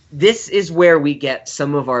it? This is where we get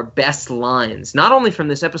some of our best lines, not only from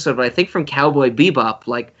this episode, but I think from Cowboy Bebop.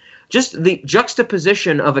 Like just the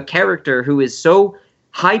juxtaposition of a character who is so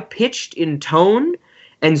high pitched in tone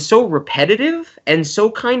and so repetitive and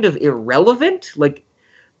so kind of irrelevant. Like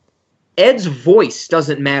Ed's voice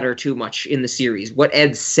doesn't matter too much in the series. What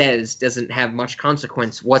Ed says doesn't have much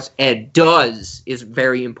consequence. What Ed does is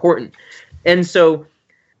very important. And so,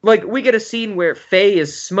 like, we get a scene where Faye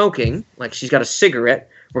is smoking, like she's got a cigarette.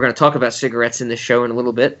 We're going to talk about cigarettes in this show in a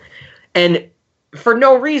little bit. And for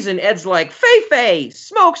no reason, Ed's like, Faye,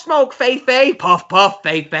 smoke, smoke, Faye, puff, puff,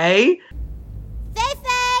 Faye. Faye,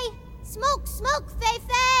 smoke,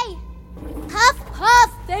 Faye, puff,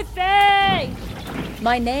 puff, Faye.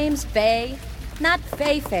 My name's Faye, not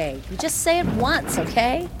Faye. You just say it once,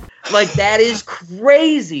 okay? Like, that is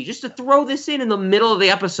crazy. Just to throw this in the middle of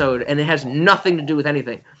the episode, and it has nothing to do with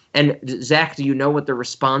anything. And, Zach, do you know what the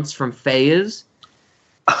response from Faye is?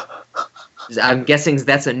 I'm guessing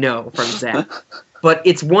that's a no from Zach. But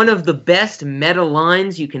it's one of the best meta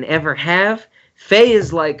lines you can ever have. Faye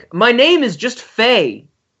is like, my name is just Faye.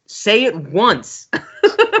 Say it once.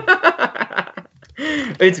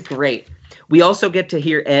 It's great. We also get to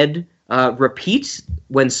hear Ed repeat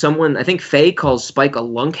when someone, I think Faye calls Spike a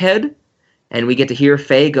lunkhead, and we get to hear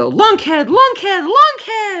Faye go, lunkhead.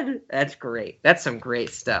 That's great. That's some great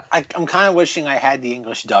stuff. I'm kind of wishing I had the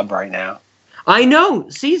English dub right now. I know.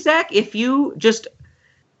 See, Zach, if you just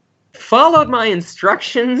followed my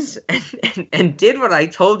instructions and did what I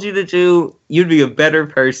told you to do, you'd be a better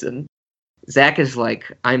person. Zach is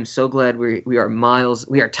like, I'm so glad we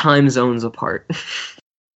are time zones apart.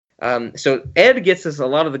 So Ed gets us a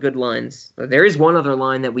lot of the good lines. There is one other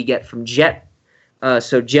line that we get from Jet.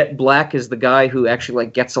 So Jet Black is the guy who actually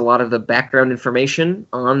gets a lot of the background information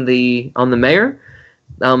on the mayor.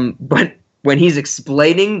 But when he's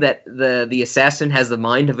explaining that the assassin has the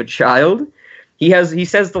mind of a child, he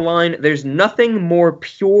says the line, "There's nothing more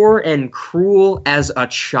pure and cruel as a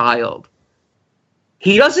child."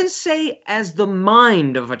 He doesn't say as the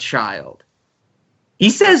mind of a child. He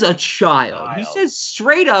says a child. He says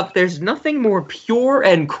straight up, there's nothing more pure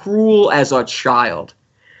and cruel as a child.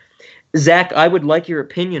 Zach, I would like your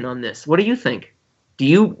opinion on this. What do you think? Do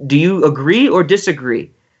you agree or disagree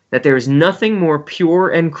that there is nothing more pure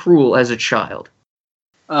and cruel as a child?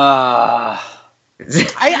 I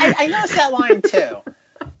noticed that line too.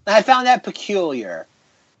 And I found that peculiar.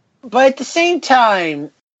 But at the same time,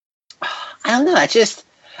 I don't know. It's just,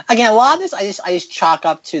 again, a lot of this I just chalk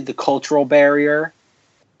up to the cultural barrier.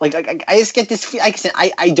 Like I just get this. Like I said,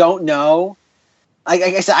 I don't know. Like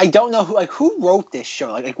I said, I don't know who wrote this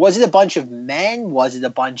show. Like was it a bunch of men? Was it a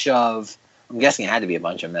bunch of? I'm guessing it had to be a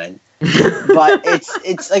bunch of men. But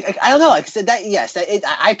it's like I don't know. Like I said,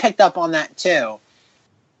 I picked up on that too.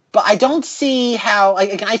 But I don't see how.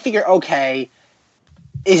 Like I figure, okay,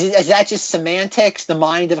 is that just semantics? The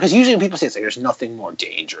mind of, because usually when people say it's like there's nothing more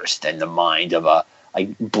dangerous than the mind of a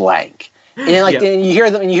blank. And then then you hear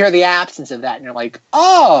them and you hear the absence of that, and you're like,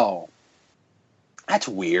 oh, that's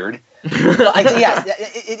weird.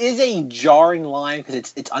 It is a jarring line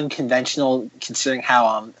because it's unconventional considering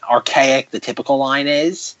how archaic the typical line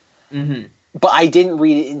is. Mm-hmm. But I didn't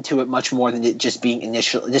read it into it much more than it just being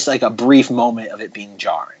just like a brief moment of it being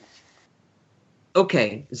jarring.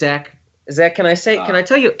 Okay, Zach, can I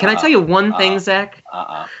tell you one thing, Zach?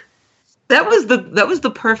 That was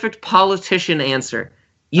the perfect politician answer.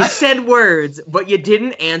 You said words, but you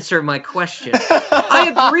didn't answer my question.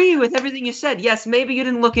 I agree with everything you said. Yes, maybe you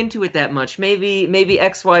didn't look into it that much. Maybe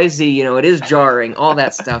XYZ, it is jarring, all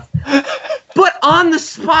that stuff. But on the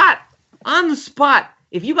spot,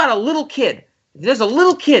 if you got a little kid, if there's a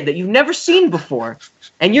little kid that you've never seen before,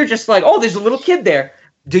 and you're just like, oh, there's a little kid there,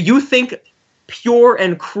 do you think pure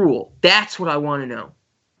and cruel? That's what I want to know.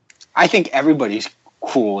 I think everybody's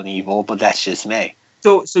cruel and evil, but that's just me.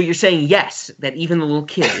 So you're saying yes, that even the little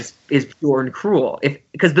kid is pure and cruel,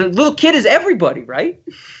 because the little kid is everybody, right?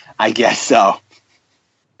 I guess so.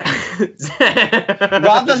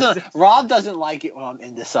 Rob doesn't like it when I'm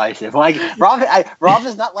indecisive. Rob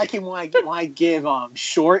does not like it when I give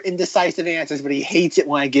short indecisive answers, but he hates it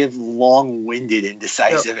when I give long-winded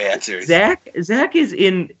indecisive answers. Zach is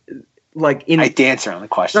in like I dance around the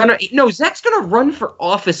question. No, Zach's gonna run for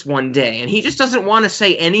office one day, and he just doesn't want to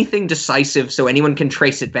say anything decisive so anyone can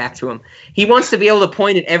trace it back to him. He wants to be able to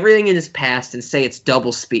point at everything in his past and say it's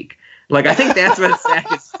doublespeak. Like, I think that's what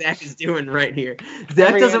Zach is doing right here.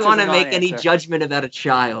 Zach doesn't want to make any judgment about a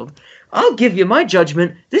child. I'll give you my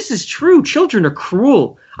judgment. This is true. Children are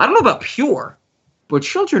cruel. I don't know about pure, but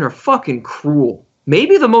children are fucking cruel.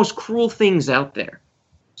 Maybe the most cruel things out there.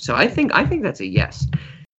 So I think that's a yes.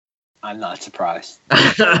 I'm not surprised.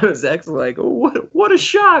 Zach's like, oh, what a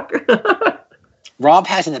shock. Rob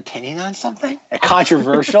has an opinion on something? A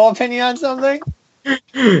controversial opinion on something?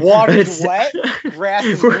 Water's wet, grass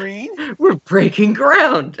is green. We're breaking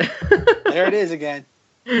ground. There it is again.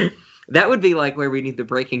 That would be like where we need the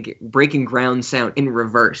breaking ground sound in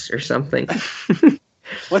reverse or something.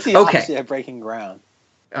 What's the opposite of breaking ground?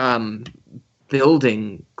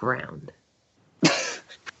 Building ground.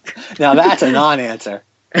 Now that's a non-answer.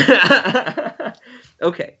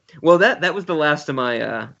 Okay. Well, that was the last of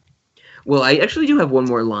my. Well, I actually do have one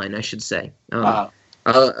more line, I should say.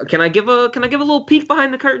 Can I give a little peek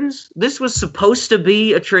behind the curtains? This was supposed to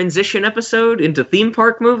be a transition episode into theme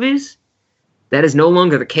park movies. That is no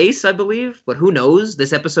longer the case, I believe. But who knows?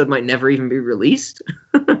 This episode might never even be released.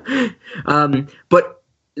 But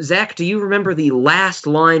Zach, do you remember the last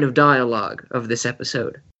line of dialogue of this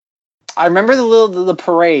episode? I remember the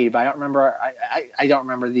parade, but I don't remember. I don't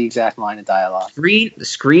remember the exact line of dialogue. The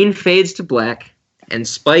screen fades to black, and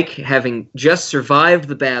Spike, having just survived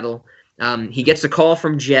the battle, he gets a call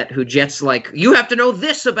from Jet, who Jet's like, "You have to know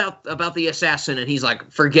this about the assassin," and he's like,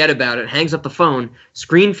 "Forget about it." Hangs up the phone.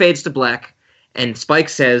 Screen fades to black, and Spike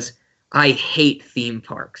says, "I hate theme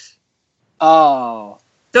parks." Oh.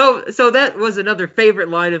 So that was another favorite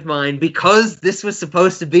line of mine because this was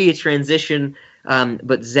supposed to be a transition.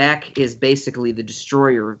 But Zach is basically the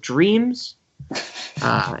destroyer of dreams.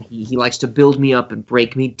 He likes to build me up and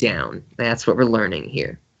break me down. That's what we're learning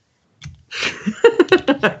here.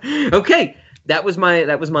 Okay, that was my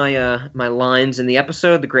lines in the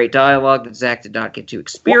episode. The great dialogue that Zach did not get to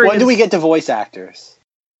experience. When do we get to voice actors?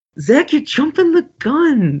 Zach, you're jumping the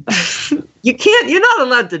gun. You can't. You're not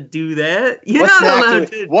allowed to do that.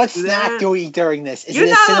 What snack do we eat during this? Is You're it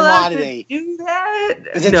a not cinema allowed oddity? to do that.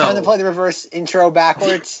 Is it time to play the reverse intro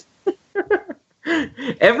backwards?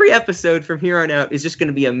 Every episode from here on out is just going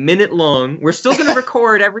to be a minute long. We're still going to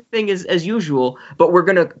record everything as usual, but we're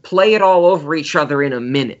going to play it all over each other in a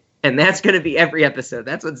minute. And that's going to be every episode.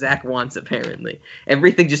 That's what Zach wants, apparently.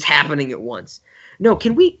 Everything just happening at once. No,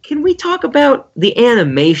 can we talk about the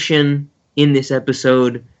animation in this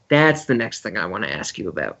episode? That's the next thing I want to ask you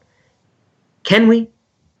about. Can we?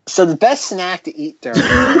 So the best snack to eat during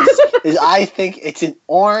this is, I think, it's an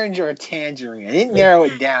orange or a tangerine. I didn't narrow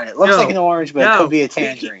it down. It looks like an orange, but it could be a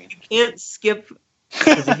tangerine. You can't skip.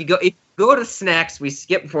 Because if you go to snacks, we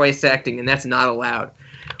skip voice acting, and that's not allowed.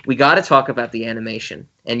 We got to talk about the animation.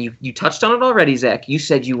 And you touched on it already, Zach. You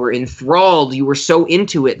said you were enthralled. You were so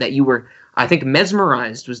into it that you were, I think,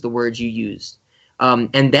 mesmerized was the word you used.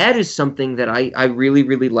 And that is something that I really,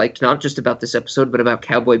 really liked, not just about this episode, but about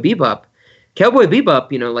Cowboy Bebop. Cowboy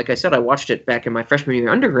Bebop, like I said, I watched it back in my freshman year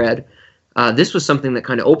undergrad. This was something that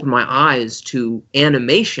kind of opened my eyes to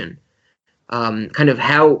animation, kind of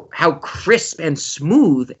how crisp and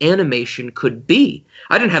smooth animation could be.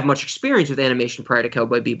 I didn't have much experience with animation prior to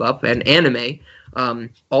Cowboy Bebop and anime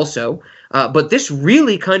also, but this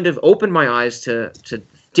really kind of opened my eyes to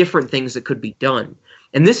different things that could be done.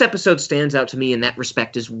 And this episode stands out to me in that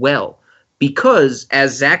respect as well, because,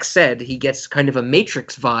 as Zach said, he gets kind of a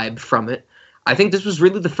Matrix vibe from it. I think this was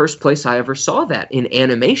really the first place I ever saw that in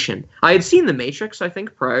animation. I had seen The Matrix, I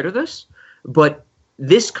think, prior to this, but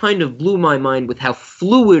this kind of blew my mind with how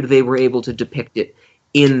fluid they were able to depict it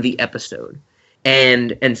in the episode.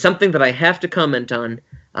 And something that I have to comment on,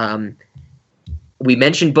 we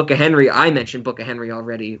mentioned Book of Henry. I mentioned Book of Henry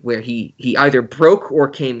already, where he either broke or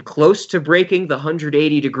came close to breaking the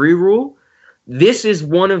 180-degree rule. This is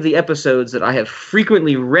one of the episodes that I have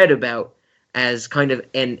frequently read about as kind of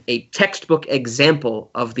a textbook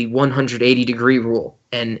example of the 180-degree rule.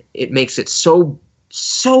 And it makes it so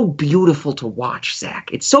beautiful to watch, Zach.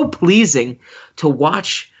 It's so pleasing to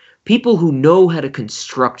watch people who know how to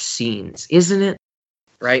construct scenes, isn't it?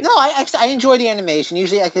 Right? No, I enjoy the animation.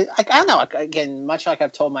 Usually, I don't know. Again, much like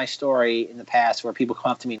I've told my story in the past, where people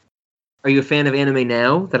come up to me. Are you a fan of anime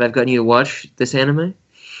now that I've gotten you to watch this anime?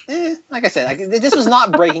 Like I said, this was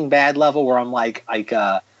not Breaking Bad level where I'm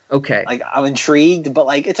okay, I'm intrigued, but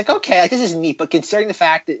it's okay, this is neat. But considering the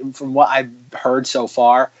fact that from what I've heard so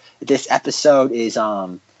far, this episode is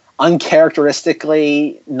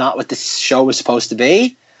uncharacteristically not what this show was supposed to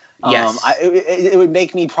be. Yes. It would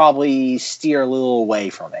make me probably steer a little away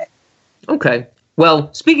from it. Okay.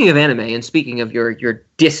 Well, speaking of anime, and speaking of your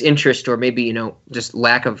disinterest or maybe just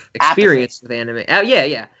lack of experience with anime,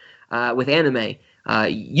 with anime,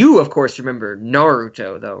 you of course remember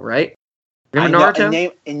Naruto, though, right? Remember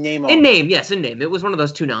Naruto? In name. It was one of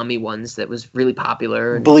those Toonami ones that was really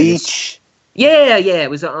popular. Bleach. Yeah, it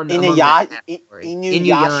was on Inuyasha.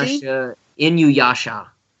 Inuyasha.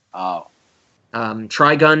 Oh.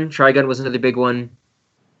 Trigun was another big one.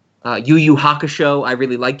 Yu Yu Hakusho. I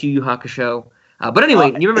really liked Yu Yu Hakusho. But anyway,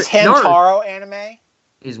 you remember is Hamtaro anime?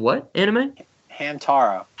 Is what anime?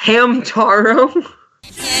 Hamtaro. Hamtaro?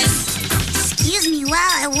 Excuse me while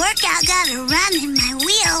I work out, gotta run in my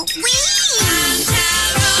wheel. Whee!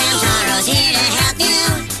 Hamtaro's here to help you.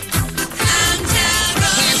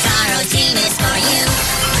 Hamtaro team is for you.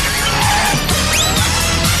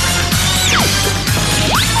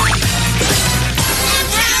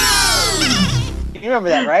 You remember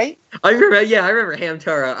that, right? I remember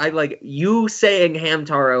Hamtaro. I like you saying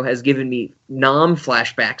Hamtaro has given me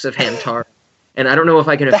flashbacks of Hamtaro, and I don't know if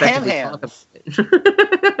I can effectively talk about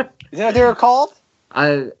it. Is that what they were called?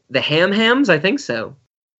 The Hams, I think so.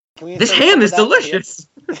 This ham ham is delicious.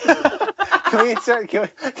 Can we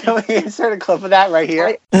insert a clip of that right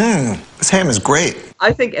here? This ham is great.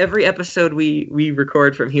 I think every episode we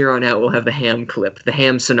record from here on out will have the ham clip, the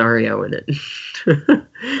ham scenario in it.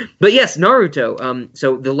 But yes, Naruto.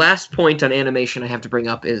 So the last point on animation I have to bring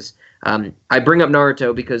up is I bring up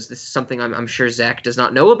Naruto because this is something I'm sure Zach does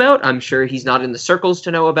not know about. I'm sure he's not in the circles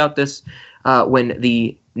to know about this. When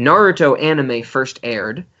the Naruto anime first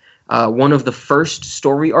aired, one of the first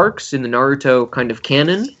story arcs in the Naruto kind of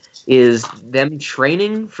canon is them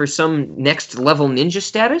training for some next level ninja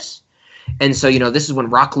status. And so, this is when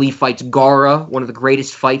Rock Lee fights Gaara, one of the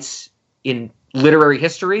greatest fights in literary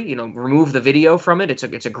history. Remove the video from it. It's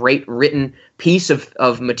a great written piece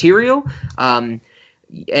of material. And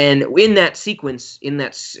in that sequence, in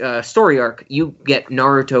that story arc, you get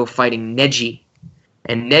Naruto fighting Neji.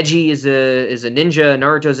 And Neji is a ninja,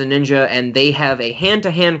 Naruto's a ninja, and they have a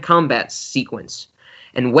hand-to-hand combat sequence.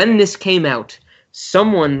 And when this came out,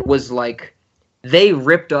 someone was like, they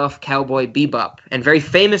ripped off Cowboy Bebop. And very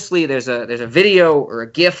famously, there's a video or a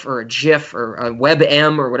GIF or a GIF or a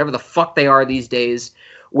WebM or whatever the fuck they are these days,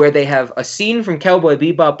 where they have a scene from Cowboy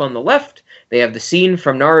Bebop on the left, they have the scene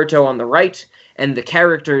from Naruto on the right, and the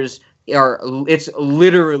characters it's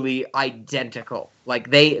literally identical. Like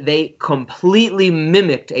they completely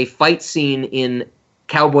mimicked a fight scene in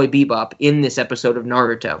Cowboy Bebop in this episode of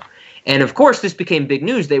Naruto. And of course this became big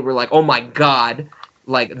news. They were like, "Oh my god,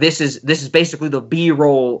 like this is basically the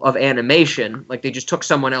B-roll of animation. Like they just took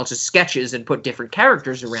someone else's sketches and put different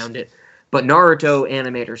characters around it." But Naruto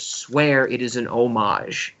animators swear it is an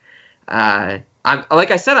homage. Like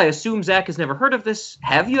I said, I assume Zach has never heard of this.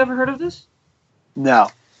 Have you ever heard of this? No.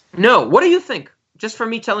 No. What do you think? Just from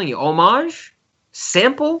me telling you, homage,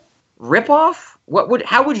 sample, ripoff.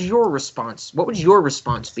 How would your response? What would your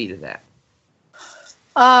response be to that?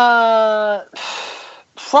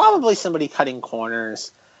 Probably somebody cutting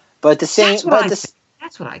corners, but the same.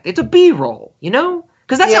 That's what I think. It's a B-roll,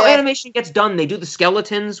 because that's how animation gets done. They do the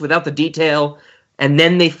skeletons without the detail, and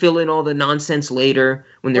then they fill in all the nonsense later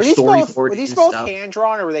when they're storyboarding. Were these both hand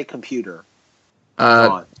drawn or were they computer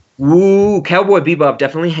drawn? Cowboy Bebop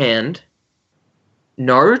definitely hand.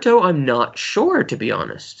 Naruto, I'm not sure, to be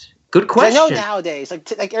honest. Good question. I know nowadays,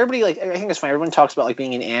 like everybody, I think it's funny. Everyone talks about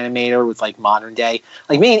being an animator with modern day.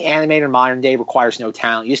 Being an animator modern day requires no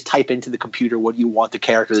talent. You just type into the computer what you want the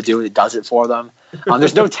character to do, and it does it for them.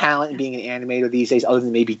 There's no talent in being an animator these days, other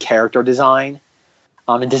than maybe character design,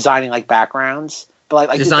 and designing backgrounds. But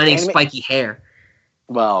like designing spiky hair.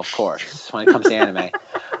 Well, of course, when it comes to anime.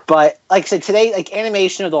 But like I said, today,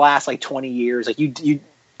 animation of the last 20 years,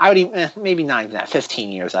 I would even maybe not even that, 15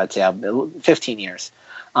 years, I'd say, 15 years.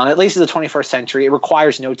 At least in the 21st century, it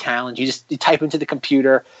requires no talent. You type into the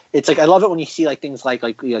computer. It's I love it when you see things like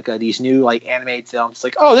these new animated films.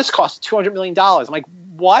 It's oh, this costs $200 million. I'm like,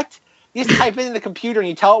 what? You just type it in the computer and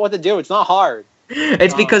you tell it what to do. It's not hard.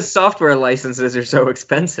 It's because software licenses are so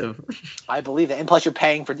expensive. I believe that, and plus you're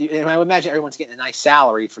paying for. And I would imagine everyone's getting a nice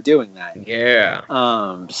salary for doing that. Yeah.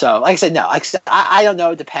 So, like I said, no. I don't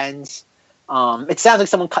know. It depends. It sounds like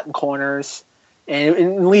someone cutting corners,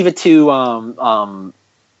 and leave it to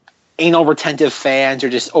anal retentive fans or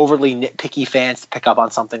just overly nitpicky fans to pick up on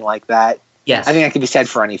something like that. Yes. I think that could be said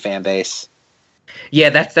for any fan base. Yeah,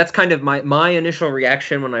 that's kind of my initial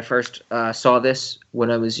reaction when I first saw this,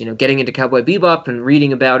 when I was getting into Cowboy Bebop and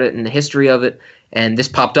reading about it and the history of it, and this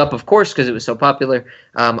popped up, of course, because it was so popular.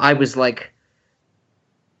 I was like,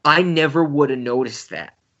 I never would have noticed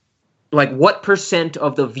that. like what percent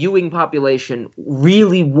of the viewing population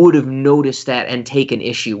really would have noticed that and taken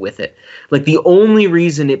issue with it. Like the only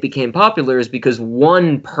reason it became popular is because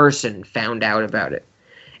one person found out about it.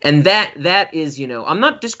 And that is, you know, I'm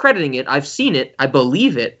not discrediting it. I've seen it. I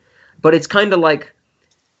believe it. But it's kind of like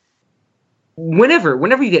whenever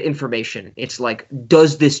you get information, it's like,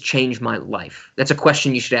 does this change my life? That's a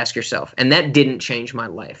question you should ask yourself. And that didn't change my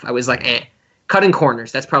life. I was like, cutting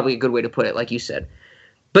corners. That's probably a good way to put it, like you said.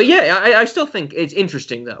 But yeah, I still think it's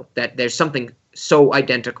interesting, though, that there's something so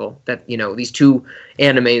identical that, you know, these two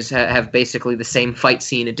animes have basically the same fight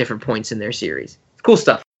scene at different points in their series. Cool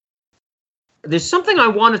stuff. There's something I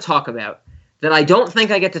want to talk about that I don't think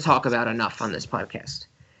I get to talk about enough on this podcast.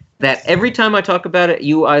 That every time I talk about it,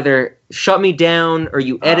 you either shut me down or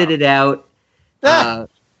you edit it out.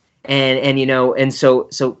 And you know, and so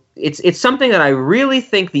it's something that I really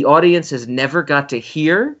think the audience has never got to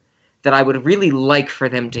hear, that I would really like for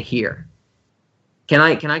them to hear. Can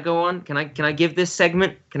I go on? Can I give this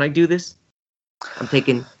segment? Can I do this? I'm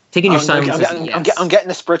taking your silence. I'm getting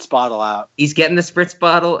the spritz bottle out. He's getting the spritz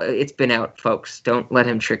bottle. It's been out, folks. Don't let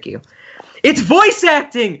him trick you. It's voice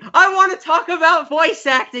acting. I want to talk about voice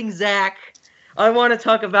acting, Zach. I want to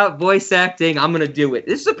talk about voice acting. I'm going to do it.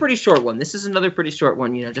 This is a pretty short one. This is another pretty short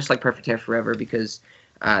one, you know, just like Perfect Hair Forever, because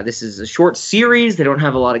this is a short series. They don't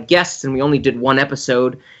have a lot of guests, and we only did one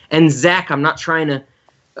episode. And Zach, I'm not trying to,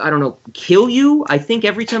 I don't know, kill you. I think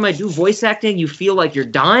every time I do voice acting, you feel like you're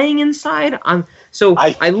dying inside. I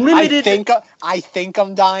limited. I think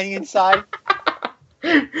I'm dying inside.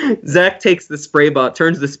 Zach takes the spray bottle,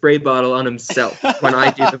 turns the spray bottle on himself when I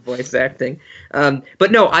do the voice acting.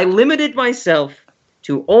 But no, I limited myself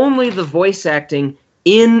to only the voice acting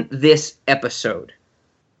in this episode.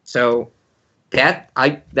 So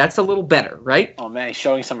that's a little better, right? Oh man, he's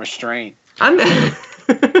showing some restraint. I'm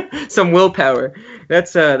some willpower.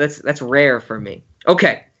 That's rare for me.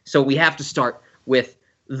 Okay, so we have to start with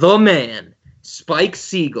the man, Spike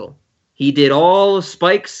Spiegel. He did all of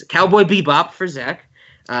Spike's Cowboy Bebop for Zach.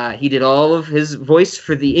 He did all of his voice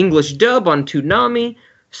for the English dub on Toonami.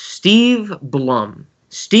 Steve Blum.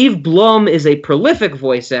 Steve Blum is a prolific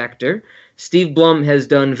voice actor. Steve Blum has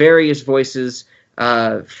done various voices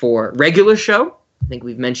for Regular Show. I think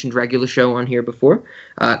we've mentioned Regular Show on here before.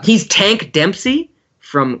 He's Tank Dempsey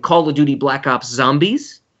from Call of Duty Black Ops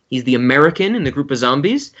Zombies. He's the American in the group of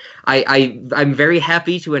zombies. I'm very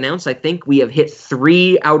happy to announce I think we have hit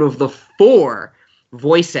 3 out of the 4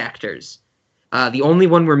 voice actors. The only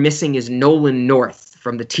one we're missing is Nolan North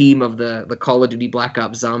from the team of the Call of Duty Black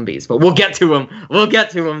Ops Zombies. But we'll get to him. We'll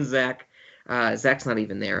get to him, Zach. Zach's not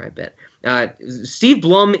even there, I bet. Steve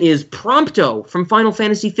Blum is Prompto from Final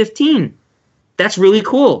Fantasy 15. That's really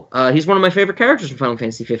cool. He's one of my favorite characters from Final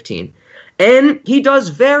Fantasy 15. And he does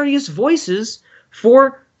various voices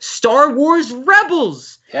for Star Wars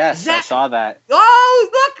Rebels. Yes, Zach, I saw that.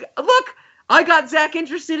 Oh, look! I got Zach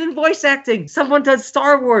interested in voice acting. Someone does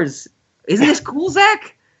Star Wars. Isn't this cool,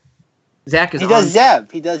 Zach? Zach is. He does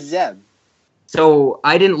Zeb. He does Zeb. So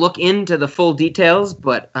I didn't look into the full details,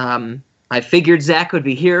 but I figured Zach would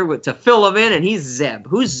be here to fill him in, and he's Zeb.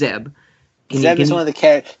 Who's Zeb? Zeb is one of the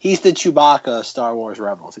characters. He's the Chewbacca of Star Wars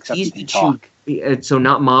Rebels, except he can talk. So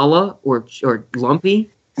not Mala or Lumpy?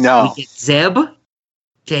 No. We get Zeb?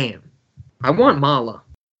 Damn. I want Mala.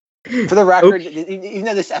 For the record, even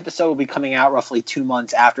though this episode will be coming out roughly 2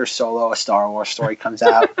 months after Solo, a Star Wars story comes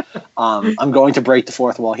out, I'm going to break the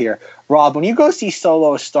fourth wall here. Rob, when you go see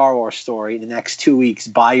Solo, a Star Wars story in the next 2 weeks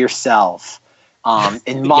by yourself,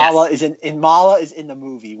 and Mala is in the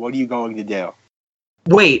movie, what are you going to do?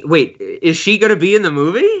 Wait, is she going to be in the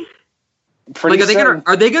movie?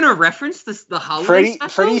 Are they gonna reference the holiday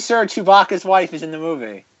special? Pretty sure Chewbacca's wife is in the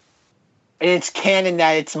movie. And it's canon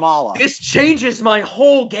that it's Mala. This changes my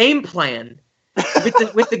whole game plan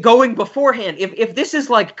with the going beforehand. If this is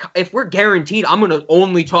like, if we're guaranteed, I'm gonna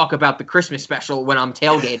only talk about the Christmas special when I'm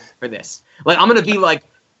tailgating for this. Like I'm gonna be like,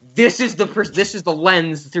 this is the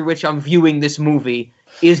lens through which I'm viewing this movie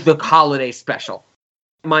is the holiday special.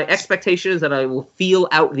 My expectation is that I will feel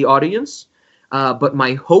out the audience. But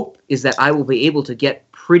my hope is that I will be able to get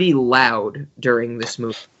pretty loud during this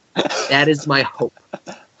movie. That is my hope.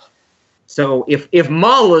 So if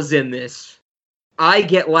Mala's in this, I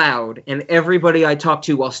get loud, and everybody I talk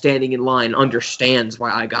to while standing in line understands why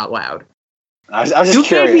I got loud. I was just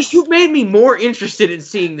curious. You've made me more interested in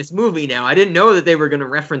seeing this movie now. I didn't know that they were going to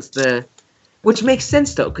reference which makes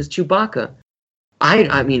sense though, because Chewbacca.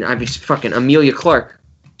 I mean, I'd be fucking Amelia Clark.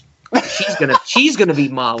 She's gonna be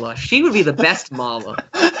Mala. She would be the best Mala.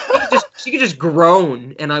 She could just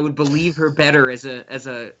groan, and I would believe her better as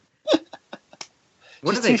a.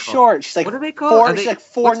 What she's are they too called? short. She's like What are they called? She's like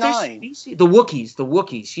what's their 4'9". species? The Wookiees. The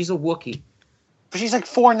Wookiees. She's a Wookiee. But she's like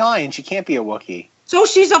 4'9". She can't be a Wookiee. So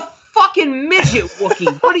she's a fucking midget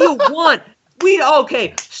Wookiee. What do you want?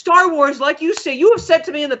 Okay, Star Wars, like you say, you have said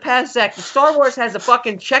to me in the past, Zach, that Star Wars has a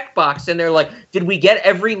fucking checkbox, and they're like, did we get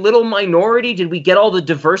every little minority? Did we get all the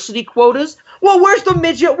diversity quotas? Well, where's the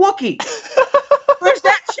midget Wookiee? Where's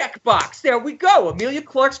that checkbox? There we go. Amelia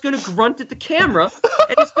Clark's gonna grunt at the camera,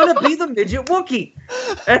 and it's gonna be the midget Wookiee.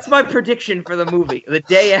 That's my prediction for the movie. The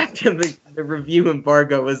day after the review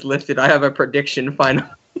embargo was lifted, I have a prediction finally.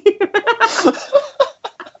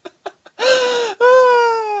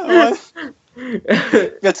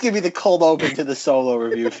 That's gonna be the cold open to the Solo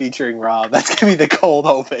review featuring Rob. That's gonna be the cold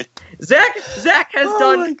open. Zach has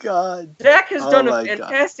done. Oh my god! Zach has done a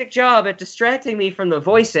fantastic job at distracting me from the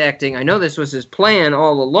voice acting. I know this was his plan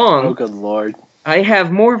all along. Oh good lord! I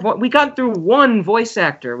have more. We got through one voice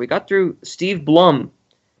actor. We got through Steve Blum.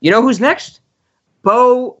 You know who's next?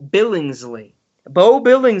 Bo Billingsley. Bo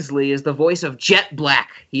Billingsley is the voice of Jet Black.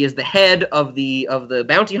 He is the head of the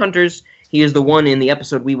bounty hunters. He is the one in the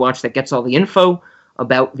episode we watched that gets all the info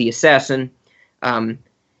about the assassin.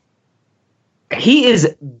 He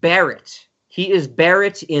is Barrett. He is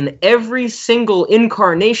Barrett in every single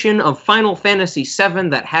incarnation of Final Fantasy VII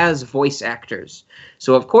that has voice actors.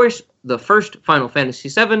 So, of course, the first Final Fantasy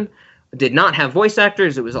VII did not have voice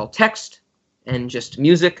actors. It was all text and just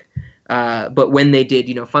music. But when they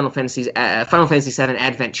did, Final Fantasy VII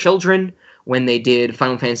Advent Children, when they did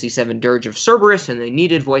Final Fantasy VII Dirge of Cerberus, and they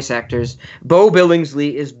needed voice actors, Bo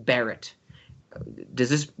Billingsley is Barrett. Does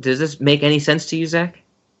this make any sense to you, Zach?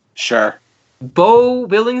 Sure. Bo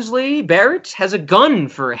Billingsley, Barrett, has a gun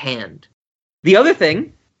for a hand. The other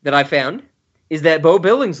thing that I found is that Bo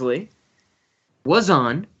Billingsley was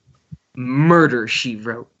on Murder, She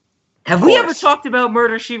Wrote. Have we ever talked about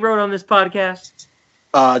Murder, She Wrote on this podcast?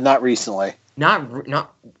 Not recently.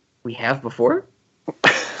 Not. We have before?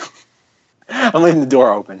 I'm leaving the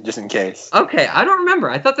door open, just in case. Okay, I don't remember.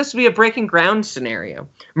 I thought this would be a breaking ground scenario.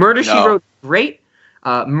 Murder, She Wrote, great.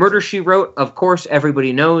 Murder, She Wrote, of course,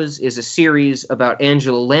 everybody knows, is a series about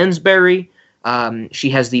Angela Lansbury. She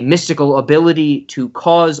has the mystical ability to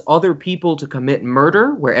cause other people to commit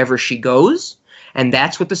murder wherever she goes, and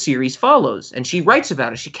that's what the series follows. And she writes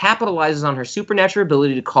about it. She capitalizes on her supernatural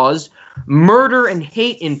ability to cause murder and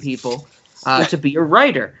hate in people to be a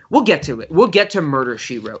writer. We'll get to it. We'll get to Murder,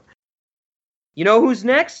 She Wrote. You know who's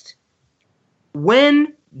next?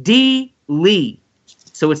 Wen-Dee Lee.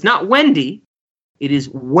 So it's not Wendy. It is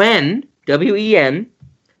Wen, W-E-N,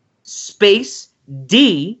 space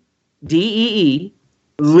D, D-E-E,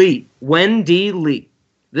 Lee. Wen-Dee Lee.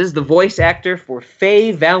 This is the voice actor for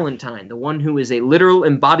Faye Valentine, the one who is a literal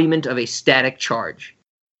embodiment of a static charge.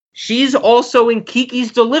 She's also in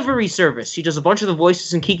Kiki's Delivery Service. She does a bunch of the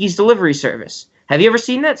voices in Kiki's Delivery Service. Have you ever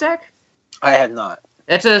seen that, Zach? I have not.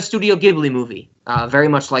 That's a Studio Ghibli movie, very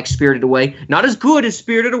much like Spirited Away. Not as good as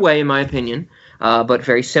Spirited Away, in my opinion, but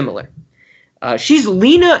very similar. She's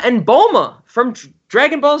Lena and Bulma from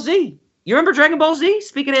Dragon Ball Z. You remember Dragon Ball Z,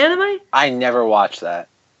 speaking of anime? I never watched that.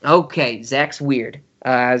 Okay, Zach's weird.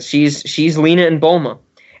 She's Lena and Bulma.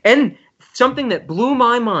 And something that blew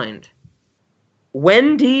my mind,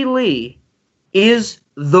 Wen-Dee Lee is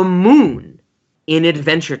the moon in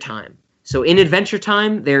Adventure Time. So in Adventure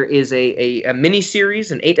Time, there is a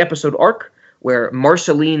mini-series, an 8-episode arc, where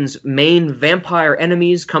Marceline's main vampire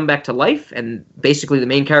enemies come back to life, and basically the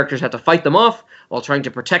main characters have to fight them off while trying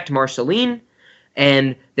to protect Marceline.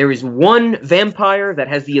 And there is one vampire that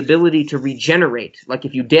has the ability to regenerate. Like,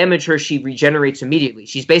 if you damage her, she regenerates immediately.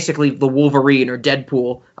 She's basically the Wolverine or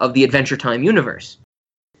Deadpool of the Adventure Time universe.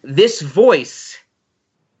 This voice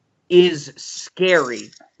is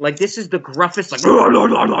scary. Like, this is the gruffest, like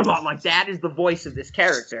that is the voice of this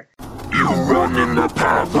character. You run in the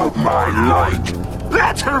path of my light.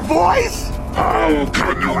 That's her voice? How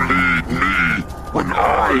can you lead me when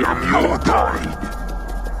I am your guide?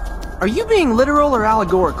 Are you being literal or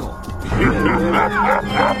allegorical? Me no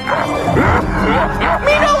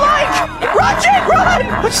light! Run, Jake,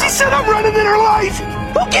 run! But she said I'm running in her light!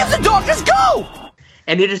 Who gives a dog? Just go!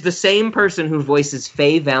 And it is the same person who voices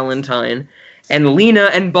Faye Valentine and Lena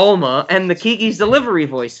and Bulma and the Kiki's Delivery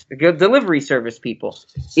Service people.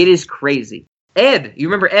 It is crazy. Ed, you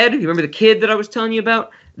remember Ed? You remember the kid that I was telling you about?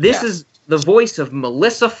 This is the voice of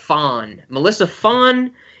Melissa Fawn. Melissa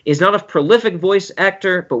Fawn is not a prolific voice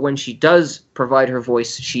actor, but when she does provide her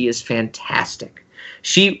voice, she is fantastic.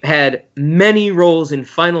 She had many roles in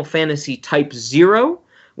Final Fantasy Type 0,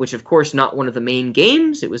 which of course not one of the main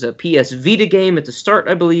games. It was a PS Vita game at the start,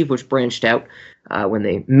 I believe, which branched out. when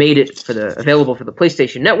they made it available for the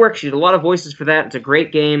PlayStation Network. She did a lot of voices for that. It's a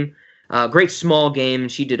great game, great small game.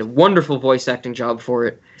 She did a wonderful voice acting job for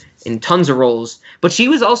it in tons of roles. But she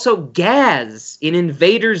was also Gaz in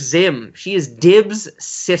Invader Zim. She is Dib's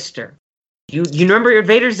sister. You remember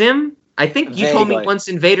Invader Zim? I think you told me once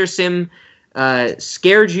Invader Sim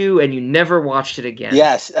scared you and you never watched it again.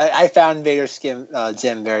 Yes, I found Invader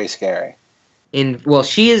Zim very scary.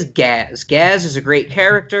 She is Gaz. Gaz is a great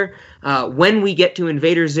character. When we get to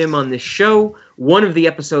Invader Zim on this show, one of the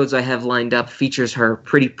episodes I have lined up features her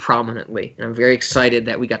pretty prominently. And I'm very excited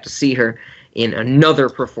that we got to see her in another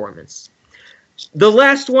performance. The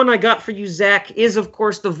last one I got for you, Zach, is, of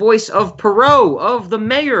course, the voice of Perot, of the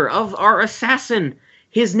mayor, of our assassin.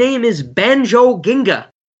 His name is Banjo Ginga.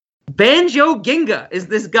 Banjo Ginga is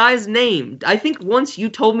this guy's name. I think once you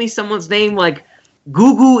told me someone's name like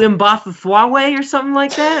Gugu Mbatha-Thwawe or something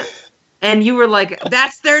like that, and you were like,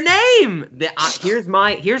 "That's their name." Here's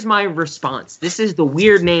my response. This is the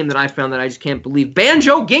weird name that I found that I just can't believe.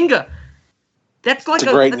 Banjo Ginga. That's like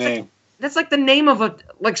a great name. That's like the name of a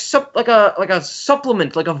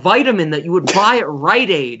supplement, like a vitamin that you would buy at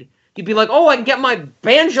Rite Aid. You'd be like, "Oh, I can get my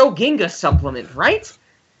Banjo Ginga supplement, right?"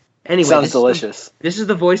 Anyway, sounds delicious. This is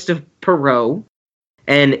the voice of Perot,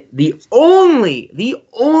 and the only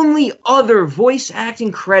other voice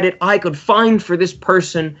acting credit I could find for this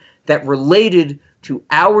person that related to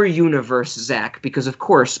our universe, Zach, because of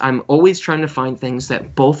course I'm always trying to find things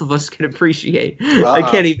that both of us can appreciate. I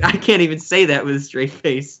can't even say that with a straight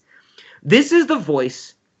face. This is the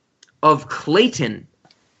voice of Clayton,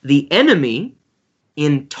 the enemy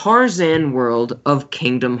in Tarzan World of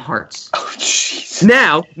Kingdom Hearts. Oh, jeez.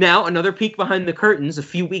 Now, another peek behind the curtains. A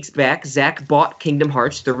few weeks back, Zach bought Kingdom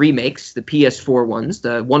Hearts, the remakes, the PS4 ones,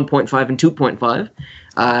 the 1.5 and 2.5,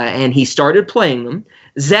 and he started playing them.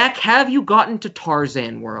 Zach, have you gotten to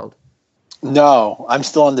Tarzan World? No, I'm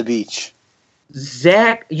still on the beach.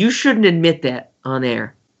 Zach, you shouldn't admit that on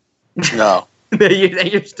air. No. that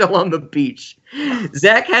you're still on the beach.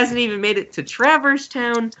 Zach hasn't even made it to Traverse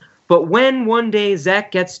Town, but when one day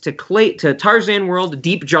Zach gets to Tarzan World,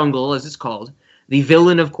 Deep Jungle, as it's called, the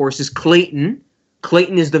villain, of course, is Clayton.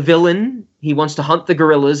 Clayton is the villain. He wants to hunt the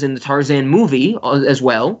gorillas in the Tarzan movie as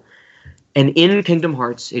well. And in Kingdom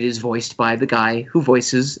Hearts, it is voiced by the guy who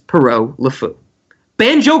voices Perot LeFou.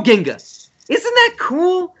 Banjo Ginga. Isn't that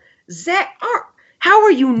cool? Zach, how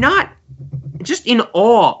are you not just in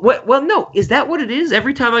awe? Well, no, is that what it is?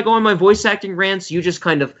 Every time I go on my voice acting rants, you just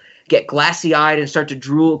kind of get glassy-eyed and start to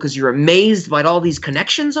drool because you're amazed by all these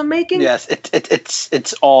connections I'm making? Yes,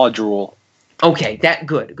 it's all drool. Okay,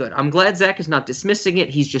 good. I'm glad Zach is not dismissing it.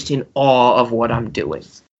 He's just in awe of what I'm doing.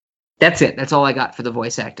 That's it. That's all I got for the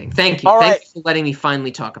voice acting. Thank you. Thank you for letting me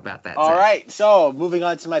finally talk about that. All Zach. right, so moving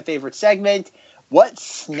on to my favorite segment. What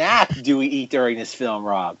snack do we eat during this film,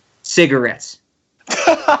 Rob? Cigarettes.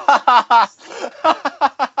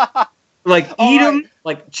 Like eat them,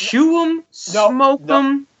 like chew them, smoke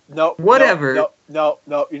them. No, whatever. No,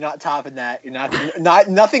 you're not topping that. You're not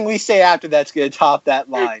nothing we say after that's going to top that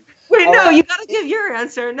line. Wait, no, you got to give your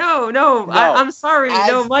answer. No. I'm sorry.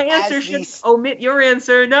 My answer should omit your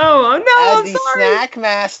answer. No, I'm sorry. As the snack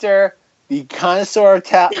master, the connoisseur of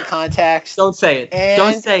context. Don't say it.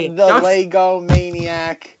 Don't say it. The Lego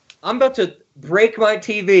maniac. I'm about to break my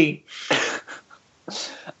TV.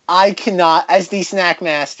 I cannot, as the snack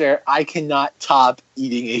master, I cannot top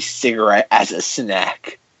eating a cigarette as a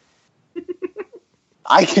snack.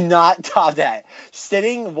 I cannot top that.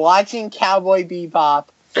 Sitting, watching Cowboy Bebop,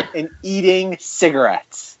 and eating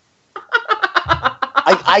cigarettes.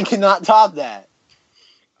 I cannot top that.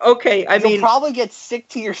 Okay, You'll probably get sick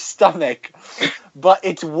to your stomach, but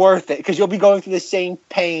it's worth it because you'll be going through the same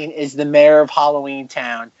pain as the mayor of Halloween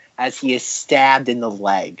Town as he is stabbed in the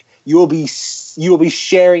leg. You will be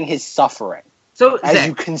sharing his suffering as Zach,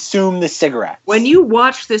 you consume the cigarette. When you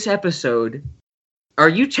watch this episode, are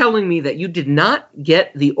you telling me that you did not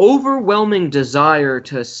get the overwhelming desire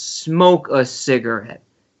to smoke a cigarette?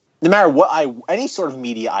 No matter what any sort of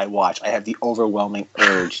media I watch, I have the overwhelming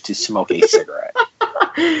urge to smoke a cigarette.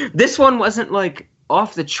 This one wasn't like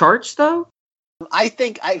off the charts, though? I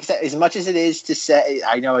think, as much as it is to say,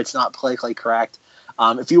 I know it's not politically correct.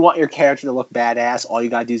 If you want your character to look badass, all you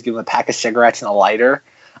gotta do is give him a pack of cigarettes and a lighter.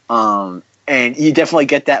 And you definitely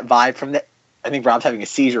get that vibe from that. I think Rob's having a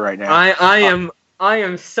seizure right now. I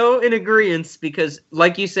am so in agreement because,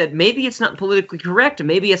 like you said, maybe it's not politically correct.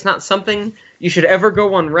 Maybe it's not something you should ever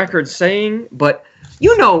go on record saying. But,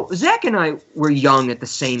 Zach and I were young at the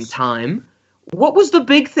same time. What was the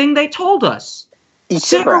big thing they told us?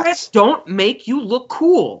 Cigarettes don't make you look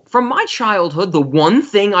cool. From my childhood, the one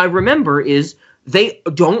thing I remember is they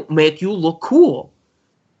don't make you look cool.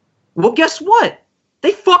 Well, guess what?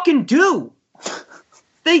 They fucking do.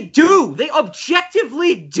 They do. They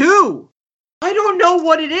objectively do. I don't know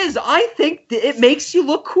what it is. I think that it makes you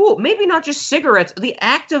look cool. Maybe not just cigarettes. The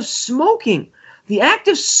act of smoking. The act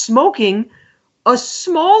of smoking a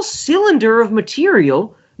small cylinder of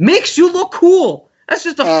material makes you look cool. That's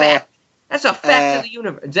just a fact. That's a fact of the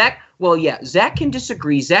universe. Zach, well, yeah, Zach can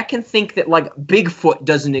disagree. Zach can think that, like, Bigfoot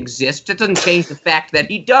doesn't exist. That doesn't change the fact that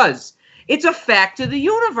he does. It's a fact of the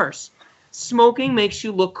universe. Smoking makes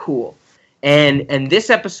you look cool. And this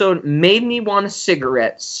episode made me want a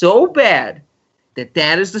cigarette so bad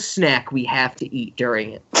that is the snack we have to eat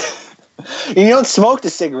during it. You don't smoke the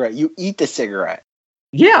cigarette. You eat the cigarette.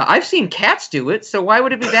 Yeah, I've seen cats do it, so why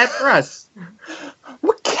would it be bad for us?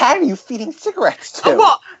 What cat are you feeding cigarettes to?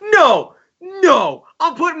 Well, no.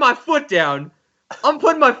 I'm putting my foot down.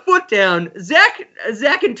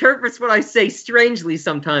 Zach interprets what I say strangely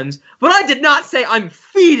sometimes, but I did not say I'm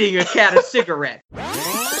feeding a cat a cigarette.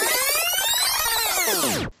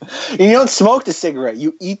 You don't smoke the cigarette.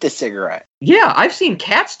 You eat the cigarette. Yeah, I've seen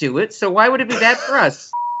cats do it, so why would it be bad for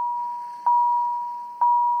us?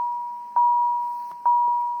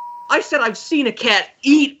 I said I've seen a cat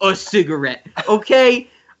eat a cigarette, okay?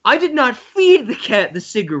 I did not feed the cat the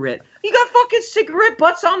cigarette. You got fucking cigarette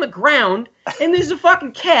butts on the ground, and there's a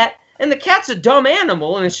fucking cat, and the cat's a dumb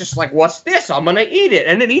animal, and it's just like, what's this? I'm gonna eat it.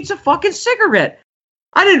 And it eats a fucking cigarette.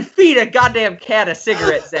 I didn't feed a goddamn cat a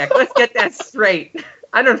cigarette, Zach. Let's get that straight.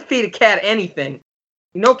 I don't feed a cat anything.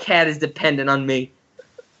 No cat is dependent on me.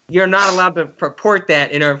 You're not allowed to purport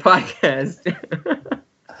that in our podcast.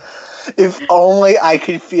 If only I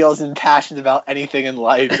could feel as impassioned about anything in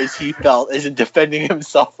life as he felt as in defending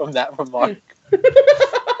himself from that remark.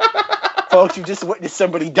 Folks, you just witnessed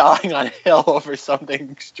somebody dying on a hill over something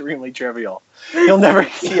extremely trivial. You'll never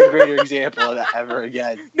see a greater example of that ever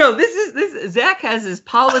again. No, this Zach has his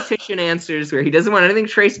politician answers where he doesn't want anything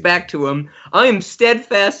traced back to him. I am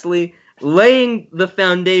steadfastly laying the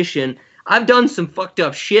foundation. I've done some fucked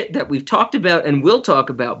up shit that we've talked about and will talk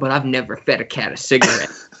about, but I've never fed a cat a cigarette.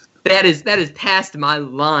 That is past my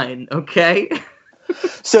line, okay?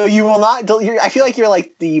 So you will not. I feel like you're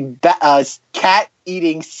like the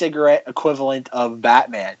cat-eating cigarette equivalent of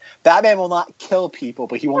Batman. Batman will not kill people,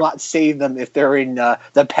 but he will not save them if they're in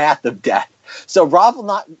the path of death. So Rob will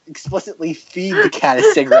not explicitly feed the cat a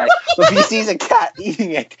cigarette, but if he sees a cat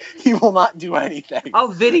eating it, he will not do anything.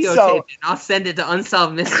 I'll videotape it. I'll send it to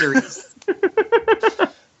Unsolved Mysteries.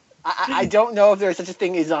 I don't know if there's such a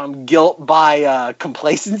thing as guilt by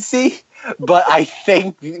complacency, but I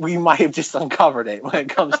think we might have just uncovered it when it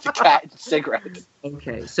comes to cat and cigarettes.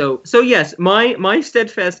 Okay, so yes, my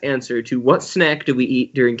steadfast answer to what snack do we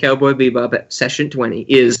eat during Cowboy Bebop at session 20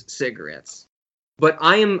 is cigarettes. But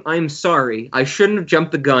I'm sorry, I shouldn't have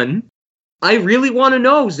jumped the gun. I really want to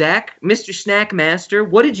know, Zach, Mr. Snack Master,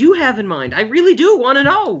 what did you have in mind? I really do want to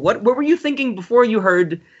know. What were you thinking before you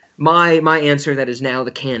heard my answer that is now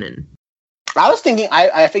the canon? I was thinking,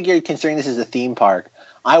 I figured considering this is a theme park,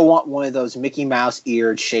 I want one of those Mickey Mouse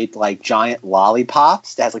eared shaped like giant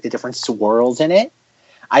lollipops that has like the different swirls in it.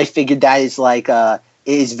 I figured that is like, it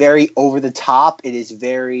is very over the top. It is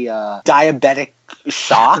very diabetic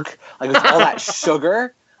shock. Like with all that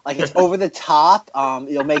sugar. Like it's over the top.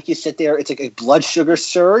 It'll make you sit there. It's like a blood sugar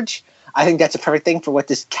surge. I think that's a perfect thing for what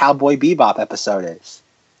this Cowboy Bebop episode is.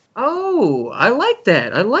 Oh, I like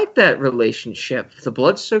that. I like that relationship. The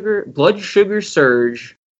blood sugar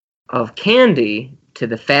surge of candy to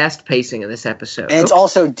the fast pacing of this episode. And it's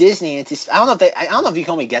also Disney. It's I don't know if you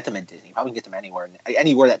can only get them at Disney. You probably can get them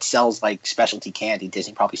anywhere that sells like specialty candy.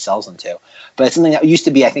 Disney probably sells them too. But it's something that used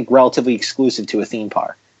to be, I think, relatively exclusive to a theme